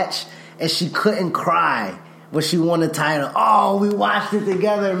match, and she couldn't cry when she won the title. Oh, we watched it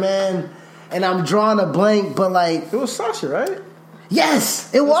together, man. And I'm drawing a blank, but like it was Sasha, right? Yes,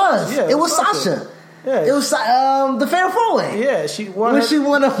 it was. Yeah, it was Sasha. Yeah, it was the Fatal 4-Way. Yeah, she won. When she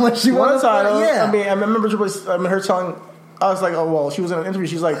won the title. Yeah, I mean, I remember her telling. I was like, oh well. She was in an interview.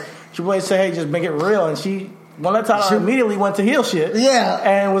 She's like, Triple H said, hey, just make it real, and she won that title. Immediately went to heel shit. Yeah,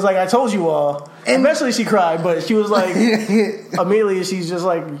 and was like, I told you all. And eventually, she cried, but she was like, immediately, she's just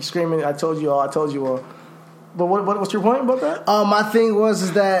like screaming, I told you all. But what's your point about that? My thing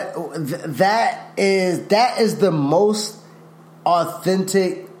was that is the most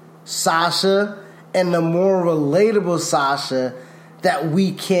authentic Sasha and the more relatable Sasha that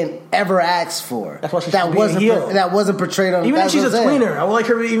we can ever ask for. That's why that wasn't portrayed on. Even if she's a tweener, I would like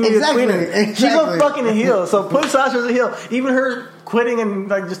her to even be a tweener. Exactly. She's a fucking heel. So put Sasha as a heel. Even her quitting and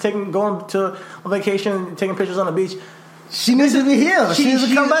like just going to a vacation and taking pictures on the beach. She needs to be healed. She needs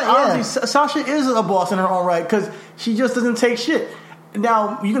to come back. Honestly, Sasha is a boss in her own right because she just doesn't take shit.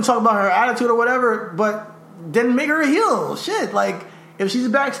 Now, you can talk about her attitude or whatever, but then make her a heel. Shit. Like, if she's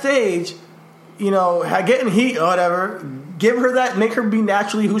backstage, getting heat or whatever, give her that, make her be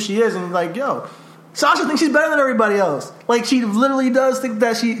naturally who she is. And, like, yo, Sasha thinks she's better than everybody else. Like, she literally does think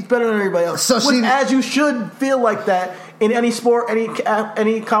that she's better than everybody else. As you should feel like that in any sport,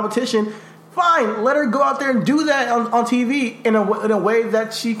 any competition. Fine, let her go out there and do that on TV in a way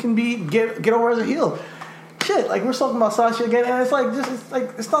that she can get over as a heel. Shit, like we're talking about Sasha again, and it's not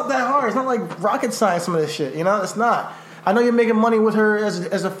that hard. It's not like rocket science. Some of this shit, it's not. I know you're making money with her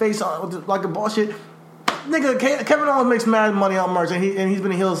as a face on like a bullshit. Nigga, Kevin Owens makes mad money on merch, and he's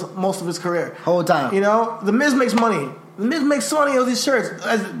been a heel most of his career. Whole time, The Miz makes money. The Miz makes money on these shirts.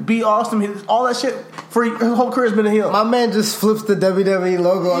 B. Austin, all that shit for his whole career has been a heel. My man just flips the WWE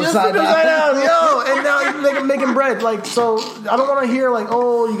logo upside down. Yo, and now he's making bread. Like, so I don't want to hear like,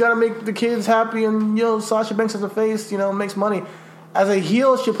 oh, you got to make the kids happy, and Sasha Banks as a face, makes money. As a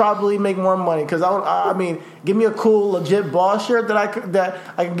heel, she'll probably make more money because I mean, give me a cool, legit boss shirt that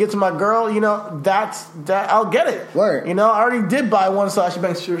I can get to my girl. That I'll get it. Word. I already did buy one Sasha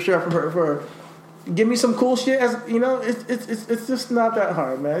Banks shirt for her. Give me some cool shit. It's just not that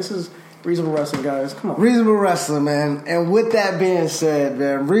hard, man. This is Reasonable Wrestling, guys. Come on. Reasonable Wrestling, man. And with that being said,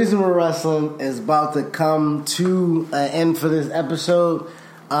 man, Reasonable Wrestling is about to come to an end for this episode.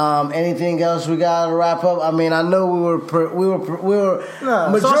 Anything else we gotta wrap up? I mean, I know we were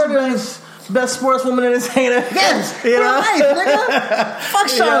majority best sportswoman entertainer. Yes, nigga. Fuck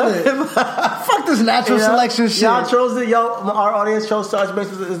Charlotte. Fuck this natural selection shit. Y'all chose it. Our audience chose Sasha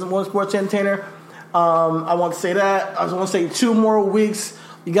Banks as the one sports entertainer. I want to say that. I just want to say 2 more weeks.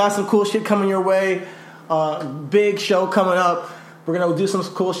 You got some cool shit coming your way. Big show coming up. We're gonna do some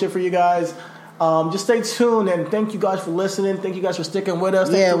cool shit for you guys. Just stay tuned and thank you guys for listening. Thank you guys for sticking with us.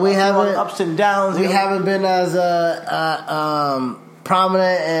 We haven't ups and downs. We haven't been as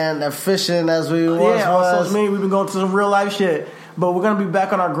prominent and efficient as we once was. On social media, we've been going through some real life shit. But we're going to be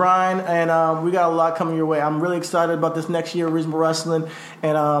back on our grind, and we got a lot coming your way. I'm really excited about this next year of Reasonable Wrestling,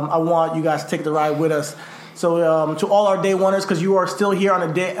 and I want you guys to take the ride with us. So to all our day oneers, because you are still here on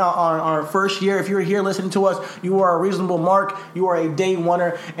our first year, if you're here listening to us, you are a reasonable mark. You are a day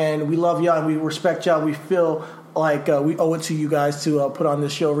oneer, and we love y'all, and we respect y'all. We feel like we owe it to you guys to put on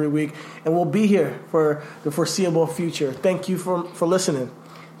this show every week, and we'll be here for the foreseeable future. Thank you for listening.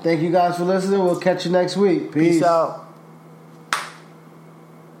 Thank you guys for listening. We'll catch you next week. Peace out.